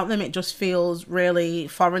dance without them. It just feels really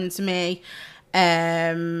foreign to me.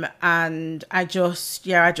 And I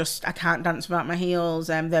can't dance without my heels.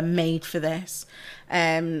 They're made for this.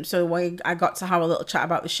 So I got to have a little chat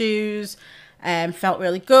about the shoes. Felt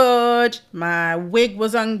really good. My wig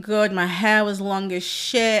was on good. My hair was long as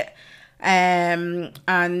shit. So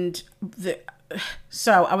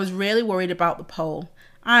I was really worried about the pole.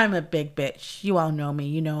 I'm a big bitch. You all know me.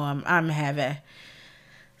 You know I'm heavy.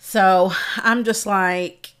 So I'm just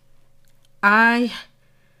like, after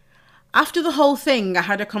the whole thing, I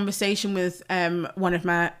had a conversation with one of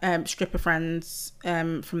my stripper friends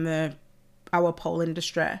from our pole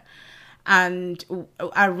industry. And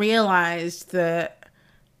I realised that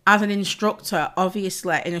as an instructor,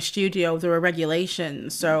 obviously in a studio, there are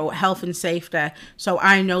regulations, so health and safety. So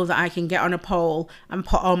I know that I can get on a pole and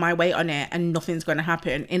put all my weight on it and nothing's going to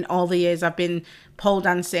happen. In all the years I've been pole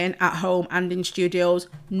dancing at home and in studios,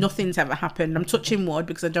 nothing's ever happened. I'm touching wood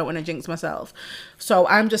because I don't want to jinx myself. So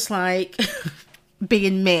I'm just like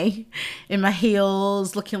being me in my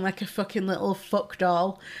heels, looking like a fucking little fuck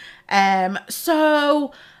doll.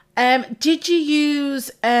 Did you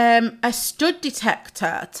use a stud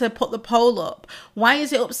detector to put the pole up? Why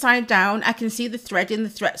is it upside down? I can see the thread in the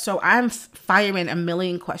thread. So I'm firing a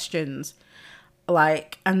million questions.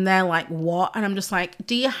 Like, and they're like, what? And I'm just like,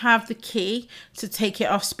 do you have the key to take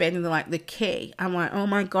it off spin? And they're like, the key. I'm like, oh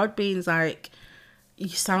my God, Beans, like, you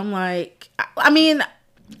sound like, I mean,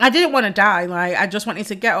 I didn't want to die. Like, I just wanted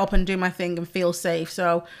to get up and do my thing and feel safe.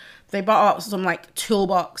 So they bought up some like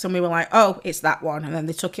toolbox and we were like, oh, it's that one. And then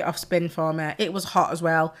they took it off spin for me. It was hot as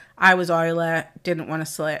well. I was oily, didn't want to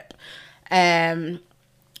slip.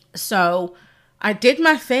 So I did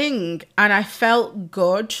my thing and I felt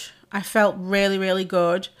good. I felt really, really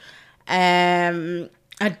good. I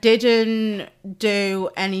didn't do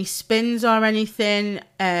any spins or anything.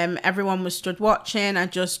 Everyone was stood watching. I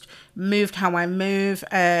just moved how I move.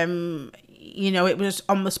 It was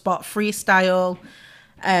on the spot freestyle.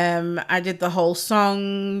 I did the whole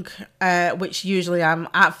song, which usually I'm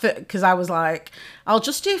at, because I was like, I'll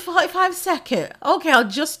just do 45 seconds. Okay, I'll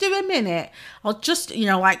just do a minute. I'll just,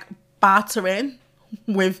 like bartering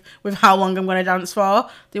with how long I'm going to dance for.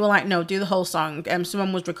 They were like, no, do the whole song.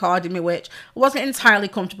 Someone was recording me, which I wasn't entirely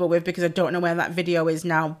comfortable with because I don't know where that video is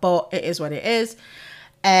now, but it is what it is.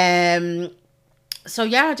 So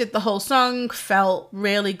yeah, I did the whole song, felt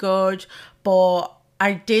really good, but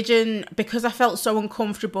I didn't, because I felt so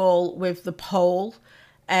uncomfortable with the pole.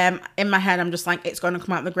 In my head, I'm just like, it's going to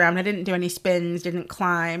come out the ground. I didn't do any spins, didn't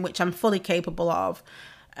climb, which I'm fully capable of.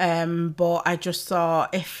 But I just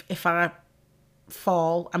thought, if I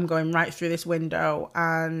fall, I'm going right through this window,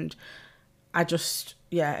 and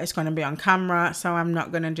it's going to be on camera, so I'm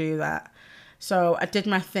not going to do that. So I did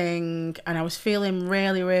my thing, and I was feeling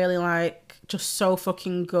really, really like just so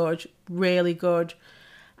fucking good, really good.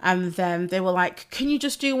 And then they were like, can you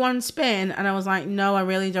just do one spin? And I was like, no, I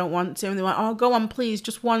really don't want to. And they were like, oh, go on, please,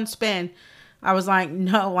 just one spin. I was like,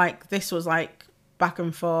 no, like this was like back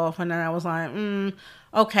and forth. And then I was like,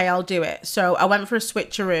 okay, I'll do it. So I went for a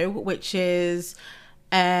switcheroo, which is,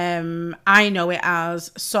 I know it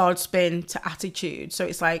as sword spin to attitude. So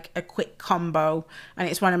it's like a quick combo, and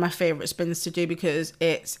it's one of my favourite spins to do because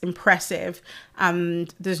it's impressive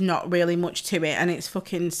and there's not really much to it, and it's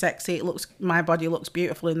fucking sexy. My body looks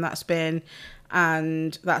beautiful in that spin,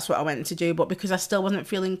 and that's what I went to do. But because I still wasn't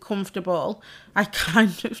feeling comfortable, I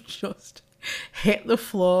kind of just hit the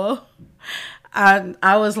floor, and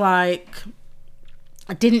I was like,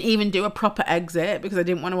 I didn't even do a proper exit because I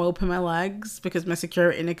didn't want to open my legs because my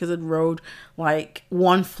security knickers had rode, like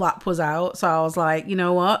one flap was out. So I was like, you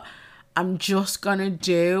know what? I'm just going to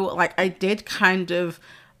do, like I did kind of,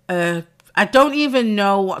 I don't even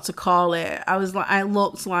know what to call it. I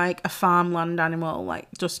looked like a farmland animal, like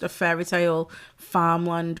just a fairy tale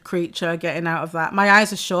farmland creature getting out of that. My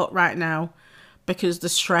eyes are shut right now because the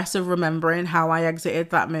stress of remembering how I exited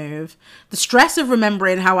that move, the stress of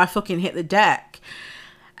remembering how I fucking hit the deck.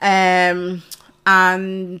 And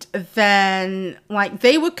then like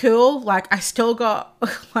they were cool. Like I still got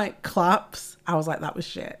like claps. I was like, that was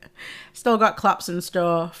shit. Still got claps and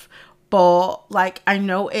stuff. But like I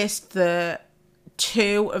noticed that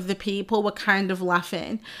two of the people were kind of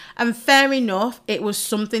laughing. And fair enough, it was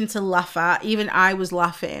something to laugh at. Even I was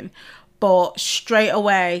laughing. But straight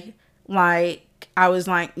away, like I was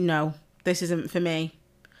like, no, this isn't for me.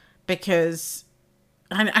 Because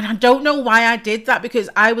and I don't know why I did that, because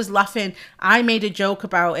I was laughing. I made a joke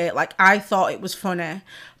about it. Like, I thought it was funny.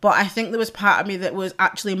 But I think there was part of me that was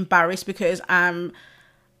actually embarrassed because I'm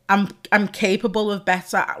capable of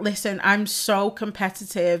better. Listen, I'm so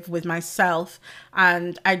competitive with myself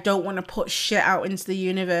and I don't want to put shit out into the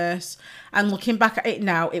universe. And looking back at it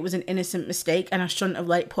now, it was an innocent mistake and I shouldn't have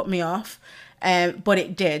like put me off. But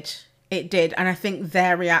it did. It did. And I think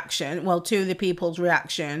their reaction, well, two of the people's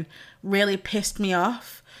reaction really pissed me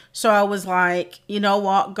off. So I was like, you know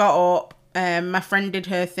what, got up. My friend did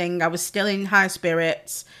her thing. I was still in high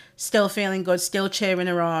spirits, still feeling good, still cheering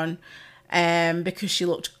her on because she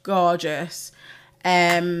looked gorgeous.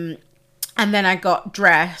 And then I got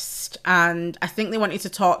dressed and I think they wanted to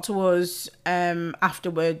talk to us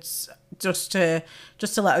afterwards just to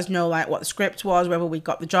let us know like what the script was, whether we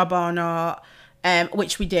got the job or not.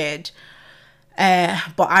 Which we did.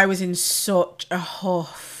 But I was in such a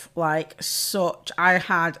huff, I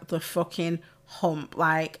had the fucking hump,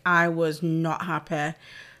 like I was not happy.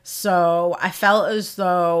 So I felt as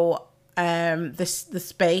though the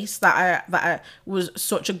space that I was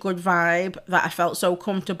such a good vibe that I felt so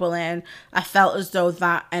comfortable in. I felt as though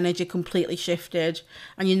that energy completely shifted.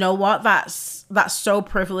 And you know what? That's so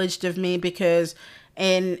privileged of me, because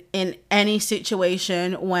in any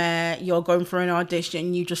situation where you're going for an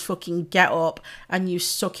audition, you just fucking get up and you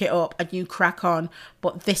suck it up and you crack on.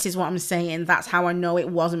 But this is what I'm saying. That's how I know it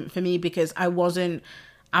wasn't for me, because I wasn't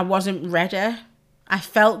ready. I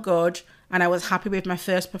felt good and I was happy with my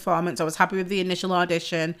first performance. I was happy with the initial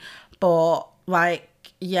audition, but like,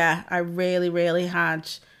 yeah, I really, really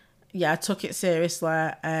I took it seriously.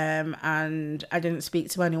 And I didn't speak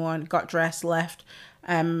to anyone, got dressed, left.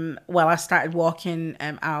 I started walking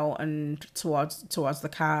out and towards the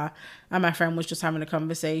car, and my friend was just having a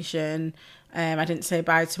conversation. I didn't say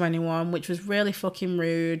bye to anyone, which was really fucking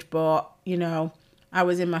rude, but you know, I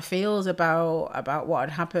was in my feels about what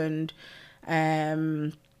had happened.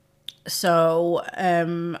 So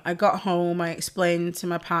I got home, I explained to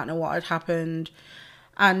my partner what had happened,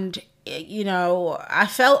 and you know, I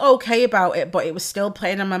felt okay about it, but it was still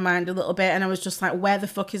playing on my mind a little bit, and I was just like, where the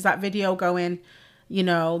fuck is that video going? You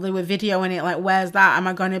know, they were videoing it, like, where's that? Am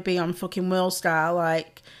I going to be on fucking Worldstar?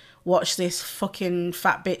 Like, watch this fucking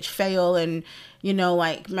fat bitch fail. And, you know,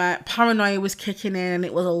 like, my paranoia was kicking in and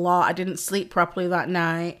it was a lot. I didn't sleep properly that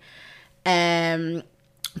night.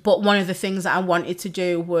 But one of the things that I wanted to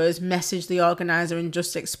do was message the organizer and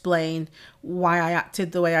just explain why I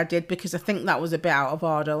acted the way I did, because I think that was a bit out of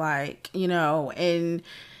order. Like, you know, in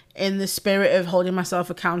the spirit of holding myself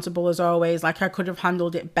accountable as always, like, I could have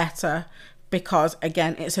handled it better. Because,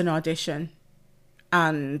 again, it's an audition.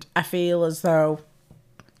 And I feel as though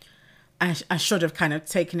I should have kind of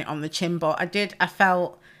taken it on the chin. But I didn't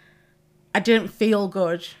feel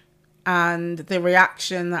good. And the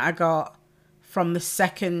reaction that I got from the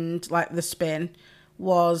second, like, the spin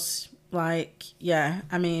was like, yeah,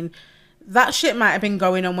 I mean, that shit might have been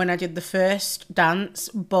going on when I did the first dance,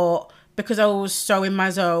 but because I was so in my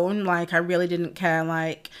zone, like, I really didn't care.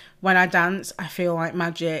 Like, when I dance, I feel like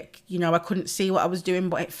magic. You know, I couldn't see what I was doing,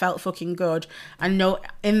 but it felt fucking good. I know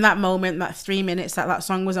in that moment, that 3 minutes that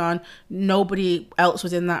song was on, nobody else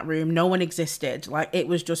was in that room. No one existed. Like, it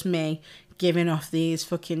was just me giving off these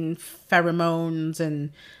fucking pheromones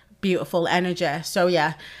and beautiful energy. So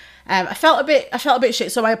yeah, I felt a bit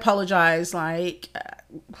shit. So I apologize. Like,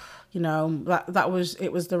 you know,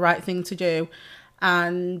 it was the right thing to do.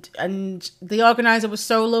 And the organizer was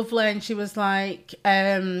so lovely, and she was like,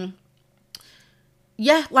 yeah,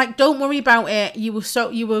 like, don't worry about it. You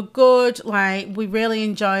were good. Like, we really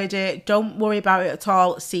enjoyed it. Don't worry about it at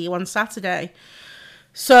all. See you on Saturday.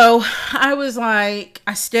 So I was like,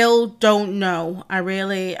 I still don't know. I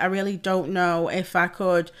really don't know if I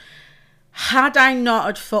could. Had I not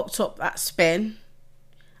had fucked up that spin,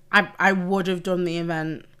 I would have done the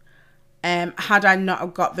event. Had I not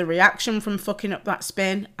have got the reaction from fucking up that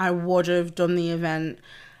spin, I would have done the event.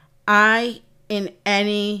 I, in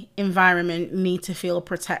any environment, need to feel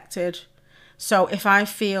protected. So if I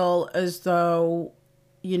feel as though,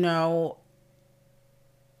 you know,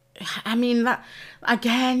 I mean, that,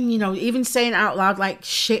 again, you know, even saying out loud, like,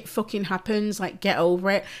 shit fucking happens, like, get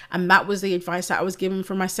over it. And that was the advice that I was given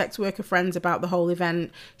from my sex worker friends about the whole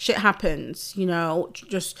event. Shit happens, you know,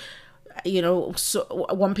 just, you know, so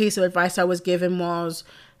one piece of advice I was given was,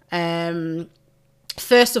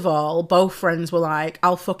 first of all, both friends were like,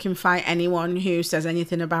 I'll fucking fight anyone who says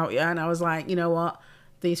anything about you. And I was like, you know what?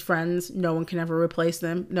 These friends, no one can ever replace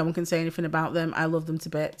them. No one can say anything about them. I love them to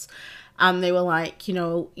bits. And they were like, you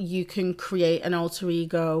know, you can create an alter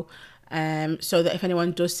ego, so that if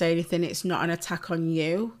anyone does say anything, it's not an attack on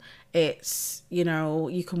you. It's, you know,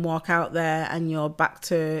 you can walk out there and you're back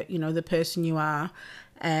to, you know, the person you are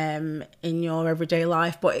in your everyday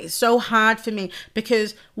life. But it's so hard for me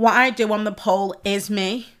because what I do on the pole is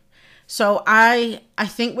me. So I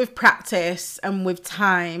think with practice and with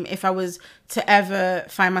time, if I was to ever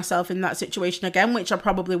find myself in that situation again, which I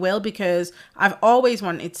probably will because I've always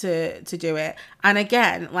wanted to do it. And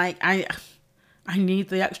again, like, I need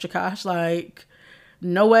the extra cash. Like,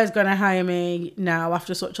 nowhere's going to hire me now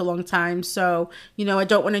after such a long time. So, you know, I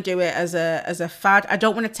don't want to do it as a fad. I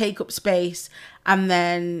don't want to take up space and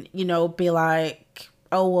then, you know, be like,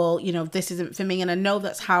 oh, well, you know, this isn't for me. And I know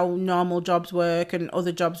that's how normal jobs work and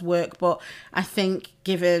other jobs work. But I think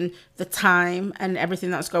given the time and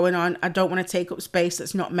everything that's going on, I don't want to take up space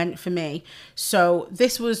that's not meant for me. So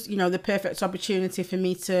this was, you know, the perfect opportunity for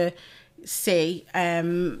me to see,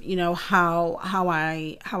 you know, how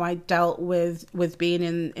I dealt with being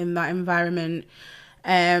in that environment.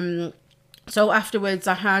 So afterwards,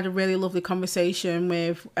 I had a really lovely conversation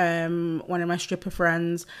with one of my stripper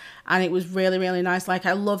friends, and it was really, really nice. Like,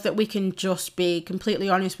 I love that we can just be completely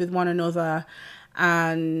honest with one another,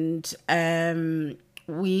 and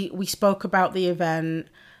we spoke about the event,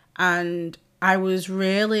 and I was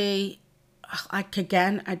really, like,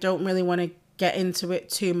 again, I don't really want to get into it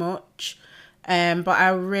too much, but I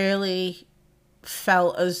really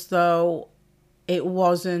felt as though it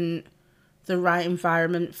wasn't the right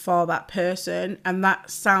environment for that person. And that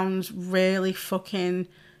sounds really fucking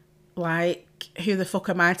like, who the fuck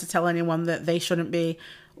am I to tell anyone that they shouldn't be,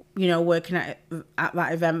 you know, working at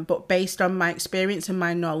that event? But based on my experience and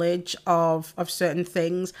my knowledge of certain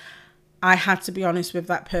things, I had to be honest with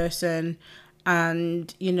that person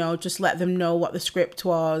and, you know, just let them know what the script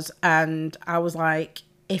was. And I was like,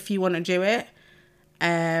 if you want to do it,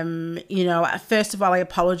 you know, first of all, I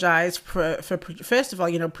apologize for first of all,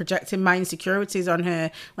 you know, projecting my insecurities on her.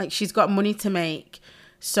 Like, she's got money to make.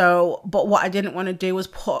 So, but what I didn't want to do was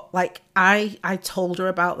put, like, I told her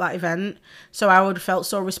about that event. So I would have felt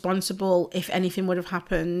so responsible if anything would have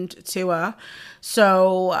happened to her.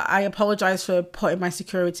 So I apologize for putting my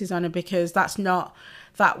securities on her because that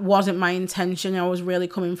wasn't my intention. I was really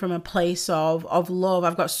coming from a place of love.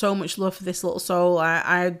 I've got so much love for this little soul.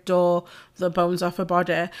 I adore the bones off her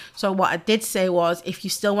body. So what I did say was, if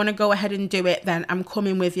you still want to go ahead and do it, then I'm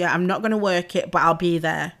coming with you. I'm not going to work it, but I'll be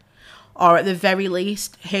there. Or at the very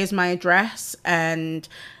least, here's my address, and,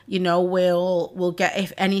 you know, we'll get,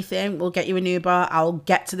 if anything, we'll get you an Uber. I'll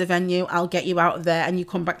get to the venue. I'll get you out of there, and you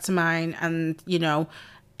come back to mine. And, you know,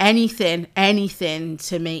 anything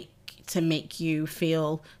to make you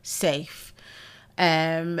feel safe,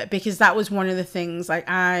 because that was one of the things, like,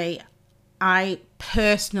 I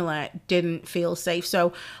personally didn't feel safe.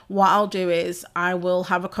 So what I'll do is I will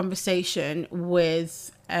have a conversation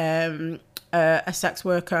with a sex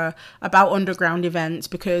worker, about underground events,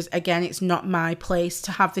 because again, it's not my place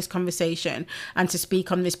to have this conversation and to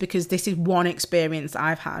speak on this, because this is one experience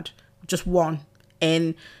I've had, just one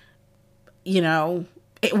in, you know,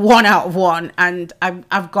 one out of one, and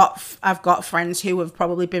I've got friends who have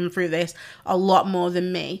probably been through this a lot more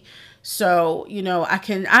than me. So, you know, I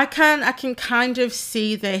can kind of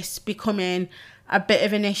see this becoming a bit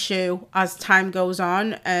of an issue as time goes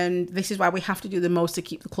on, and this is why we have to do the most to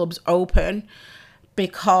keep the clubs open,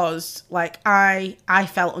 because like I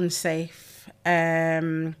felt unsafe,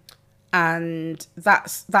 and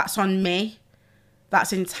that's on me.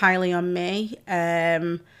 That's entirely on me.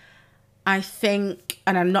 I think,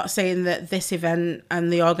 and I'm not saying that this event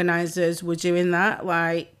and the organisers were doing that,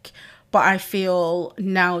 like, but I feel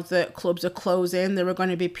now that clubs are closing, there are going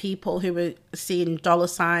to be people who are seeing dollar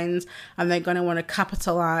signs, and they're going to want to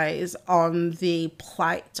capitalise on the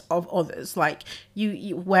plight of others. Like,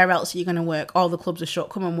 you where else are you going to work? All the clubs are shut.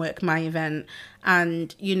 Come and work my event.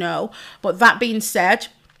 And, you know, but that being said,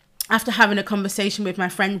 after having a conversation with my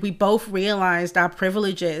friend, we both realised our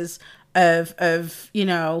privileges of, you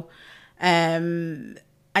know,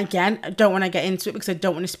 again, I don't want to get into it because I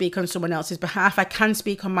don't want to speak on someone else's behalf. I can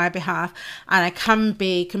speak on my behalf, and I can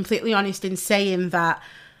be completely honest in saying that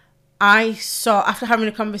I saw, after having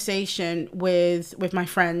a conversation with my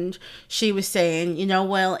friend, she was saying, you know,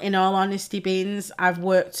 well, in all honesty, Beans, I've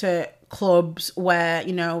worked at clubs where,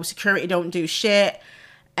 you know, security don't do shit.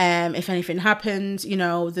 If anything happens, you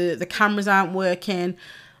know, the cameras aren't working.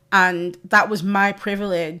 And that was my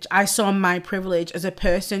privilege. I saw my privilege as a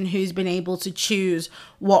person who's been able to choose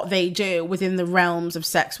what they do within the realms of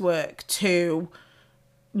sex work to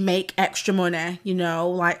make extra money, you know,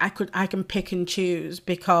 like I can pick and choose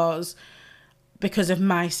because of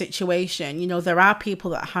my situation. You know, there are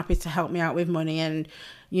people that are happy to help me out with money, and,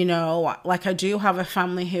 you know, like I do have a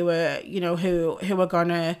family who are, you know, who are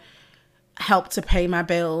gonna help to pay my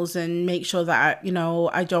bills and make sure that, you know,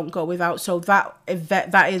 I don't go without. So that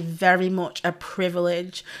is very much a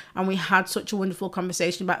privilege, and we had such a wonderful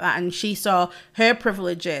conversation about that. And she saw her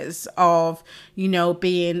privileges of, you know,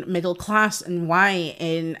 being middle class and white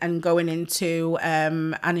and going into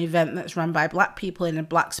an event that's run by Black people in a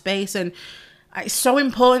Black space. And it's so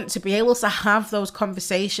important to be able to have those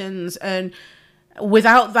conversations, and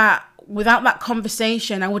without that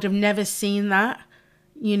conversation, I would have never seen that,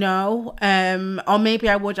 you know, or maybe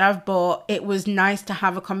I would have, but it was nice to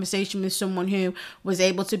have a conversation with someone who was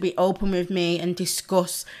able to be open with me and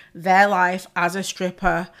discuss their life as a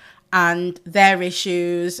stripper and their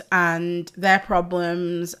issues and their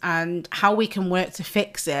problems and how we can work to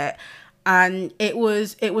fix it. And it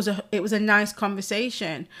was a nice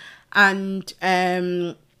conversation. And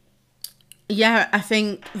yeah, I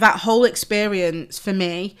think that whole experience for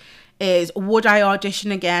me is, would I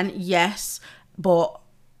audition again? Yes, but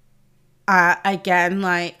again,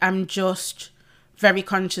 like, I'm just very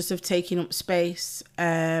conscious of taking up space,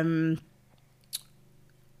 and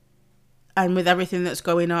with everything that's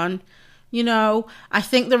going on, you know, I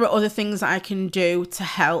think there are other things that I can do to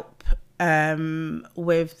help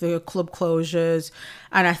with the club closures,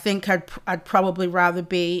 and I think I'd probably rather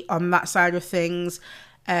be on that side of things,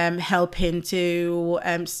 helping to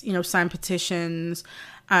you know, sign petitions,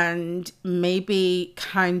 and maybe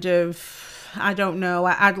kind of, I don't know,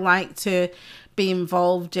 I'd like to be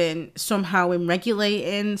involved in somehow in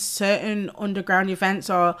regulating certain underground events,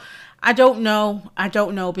 or I don't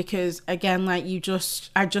know, because again, like,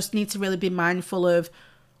 I just need to really be mindful of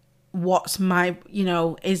what's my, you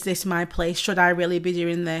know, is this my place? Should I really be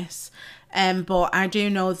doing this? But I do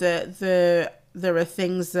know that there are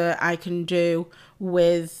things that I can do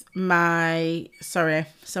with my, sorry,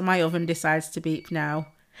 so my oven decides to beep now.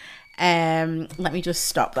 Let me just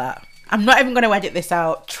stop that. I'm not even going to edit this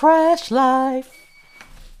out. Trash life.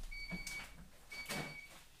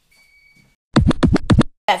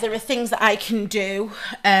 Yeah, there are things that I can do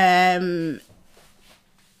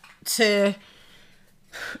to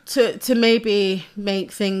maybe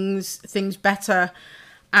make things better.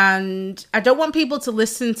 And I don't want people to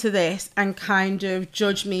listen to this and kind of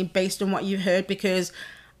judge me based on what you heard, because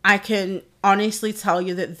I can honestly tell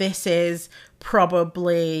you that this is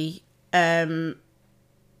probably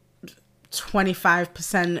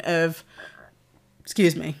 25% of,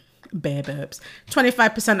 excuse me, bear burps,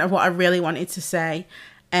 25% of what I really wanted to say.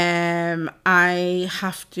 I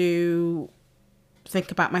have to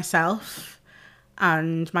think about myself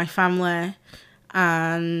and my family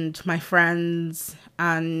and my friends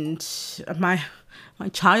and my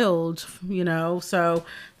child, you know. So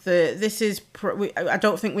this is I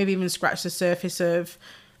don't think we've even scratched the surface of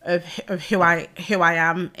who I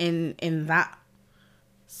am in that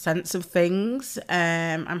sense of things.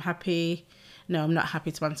 I'm happy. No, I'm not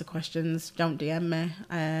happy to answer questions. Don't DM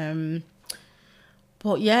me.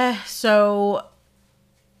 But yeah, so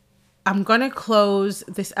I'm going to close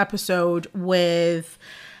this episode with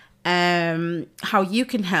how you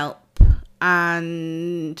can help.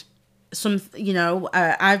 And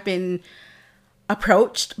I've been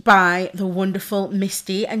approached by the wonderful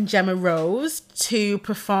Misty and Gemma Rose to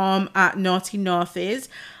perform at Naughty Northies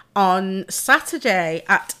on Saturday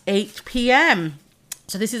at 8 p.m.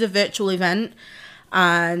 So this is a virtual event,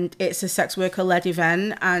 and it's a sex worker led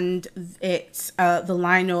event, and it's the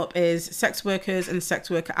lineup is sex workers and sex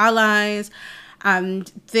worker allies,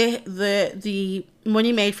 and the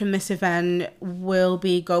money made from this event will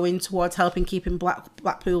be going towards helping keeping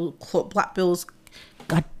Blackpool's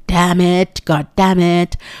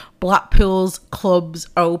clubs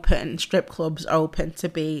open, strip clubs open, to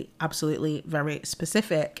be absolutely very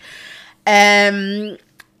specific.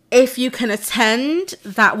 If you can attend,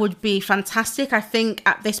 that would be fantastic. I think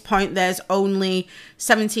at this point there's only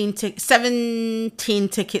 17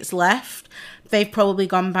 tickets left. They've probably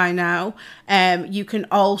gone by now. You can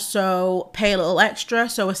also pay a little extra,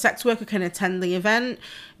 so a sex worker can attend the event.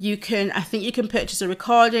 I think you can purchase a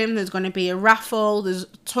recording. There's going to be a raffle. There's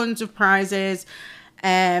tons of prizes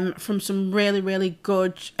from some really, really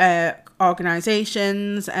good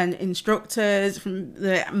organisations and instructors, from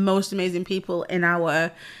the most amazing people in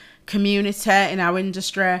our community, in our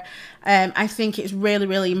industry. I think it's really,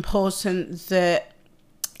 really important that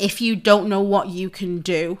if you don't know what you can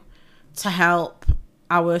do to help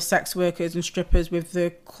our sex workers and strippers with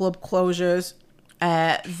the club closures,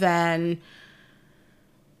 then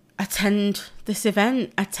attend this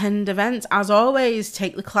event, attend events. As always,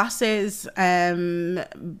 take the classes,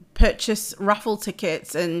 purchase raffle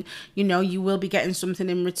tickets, and you will be getting something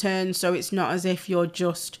in return. So it's not as if you're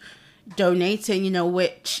just donating,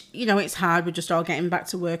 which it's hard. We're just all getting back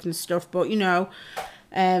to work and stuff, but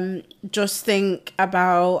just think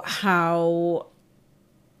about how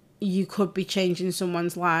you could be changing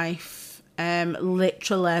someone's life,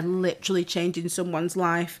 literally changing someone's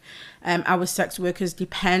life. Our sex workers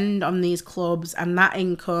depend on these clubs and that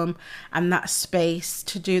income and that space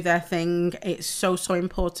to do their thing. It's so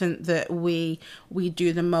important that we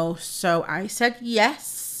do the most. So I said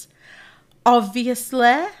yes,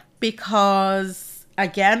 obviously, because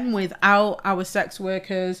again, without our sex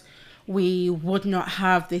workers, we would not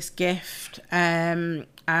have this gift.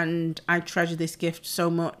 And I treasure this gift so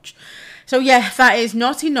much. So yeah, that is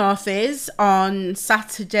Naughty Northies on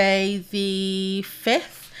Saturday the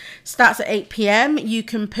 5th. Starts at 8 p.m. You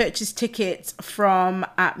can purchase tickets from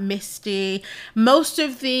at Misty. Most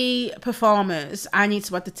of the performers, I need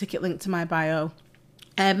to add the ticket link to my bio.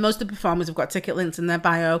 Most of the performers have got ticket links in their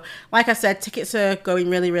bio. Like I said, tickets are going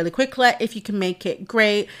really, really quickly. If you can make it,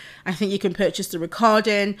 great. I think you can purchase the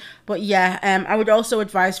recording. But yeah, I would also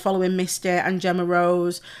advise following Misty and Gemma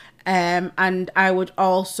Rose. And I would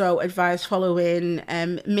also advise following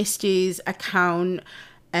Misty's account,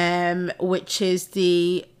 which is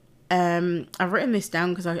the... I've written this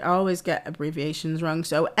down because I always get abbreviations wrong.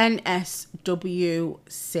 So NSWC.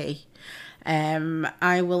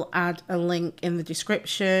 I will add a link in the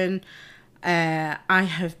description. I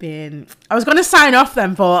was going to sign off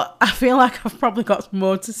then, but I feel like I've probably got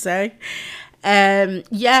more to say.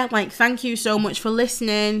 Thank you so much for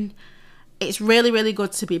listening. It's really, really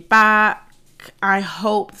good to be back. I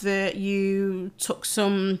hope that you took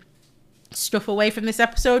some stuff away from this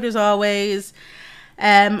episode, as always.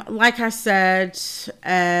 Like I said,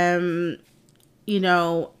 I'm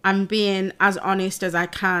being as honest as I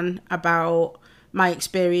can about my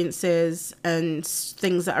experiences and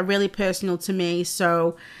things that are really personal to me.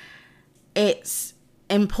 So it's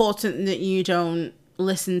important that you don't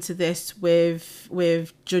listen to this with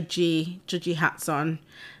judgy hats on,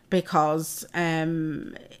 because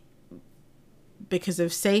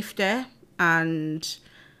of safety and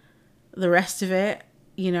the rest of it.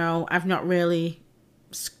 I've not really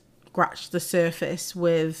scratched the surface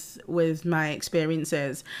with my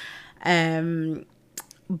experiences, but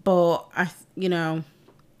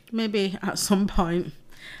maybe at some point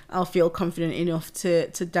I'll feel confident enough to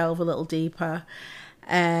delve a little deeper.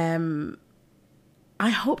 I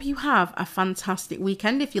hope you have a fantastic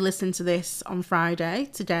weekend if you listen to this on Friday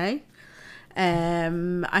today.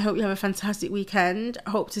 I hope you have a fantastic weekend.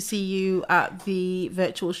 I hope to see you at the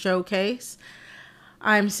virtual showcase.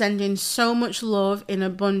 I'm sending so much love in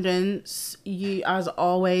abundance. You, as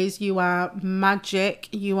always, you are magic.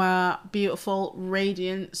 You are beautiful,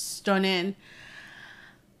 radiant, stunning.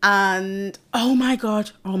 And oh my God.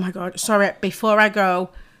 Sorry, before I go,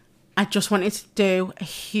 I just wanted to do a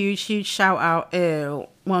huge shout out.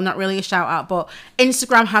 well, not really a shout out, but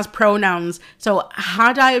Instagram has pronouns. So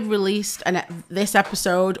had I released this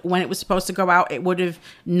episode when it was supposed to go out, it would have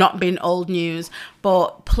not been old news.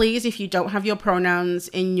 But please, if you don't have your pronouns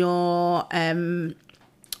in your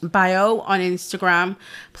bio on Instagram,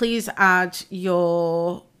 please add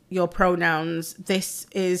your pronouns. This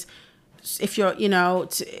is, if you're,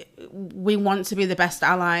 we want to be the best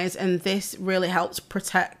allies, and this really helps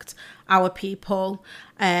protect our people.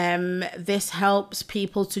 This helps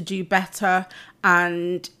people to do better,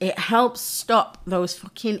 and it helps stop those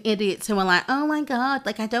fucking idiots who are like, oh my God,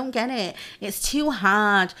 like, I don't get it. It's too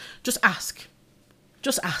hard. Just ask.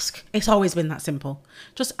 Just ask. It's always been that simple.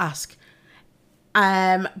 Just ask.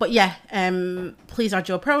 But yeah, please add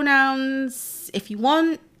your pronouns if you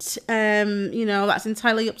want. That's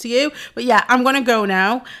entirely up to you. But yeah, I'm gonna go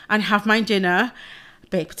now and have my dinner.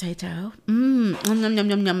 Baked potato. Yum, yum,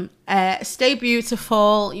 yum, yum. Stay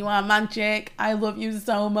beautiful. You are magic. I love you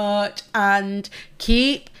so much. And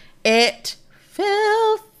keep it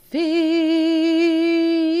filthy.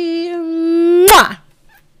 Mwah!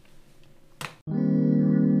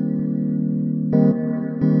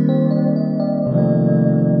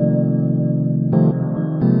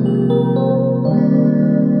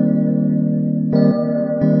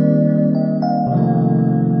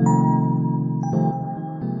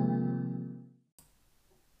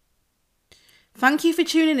 Thank you for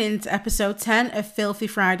tuning in to episode 10 of Filthy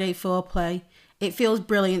Friday Foreplay. It feels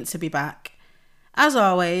brilliant to be back. As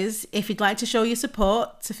always, if you'd like to show your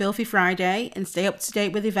support to Filthy Friday and stay up to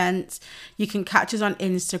date with events, you can catch us on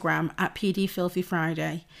Instagram at PD Filthy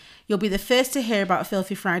Friday. You'll be the first to hear about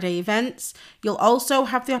Filthy Friday events. You'll also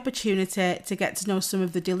have the opportunity to get to know some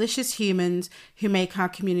of the delicious humans who make our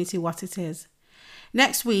community what it is.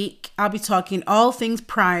 Next week, I'll be talking all things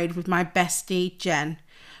Pride with my bestie, Jen.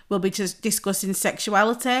 We'll be just discussing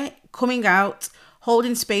sexuality, coming out,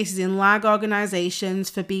 holding spaces in large organisations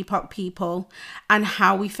for BIPOC people, and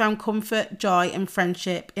how we found comfort, joy and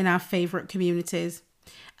friendship in our favourite communities.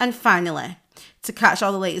 And finally, to catch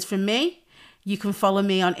all the latest from me, you can follow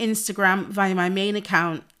me on Instagram via my main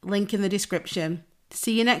account, link in the description.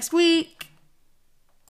 See you next week.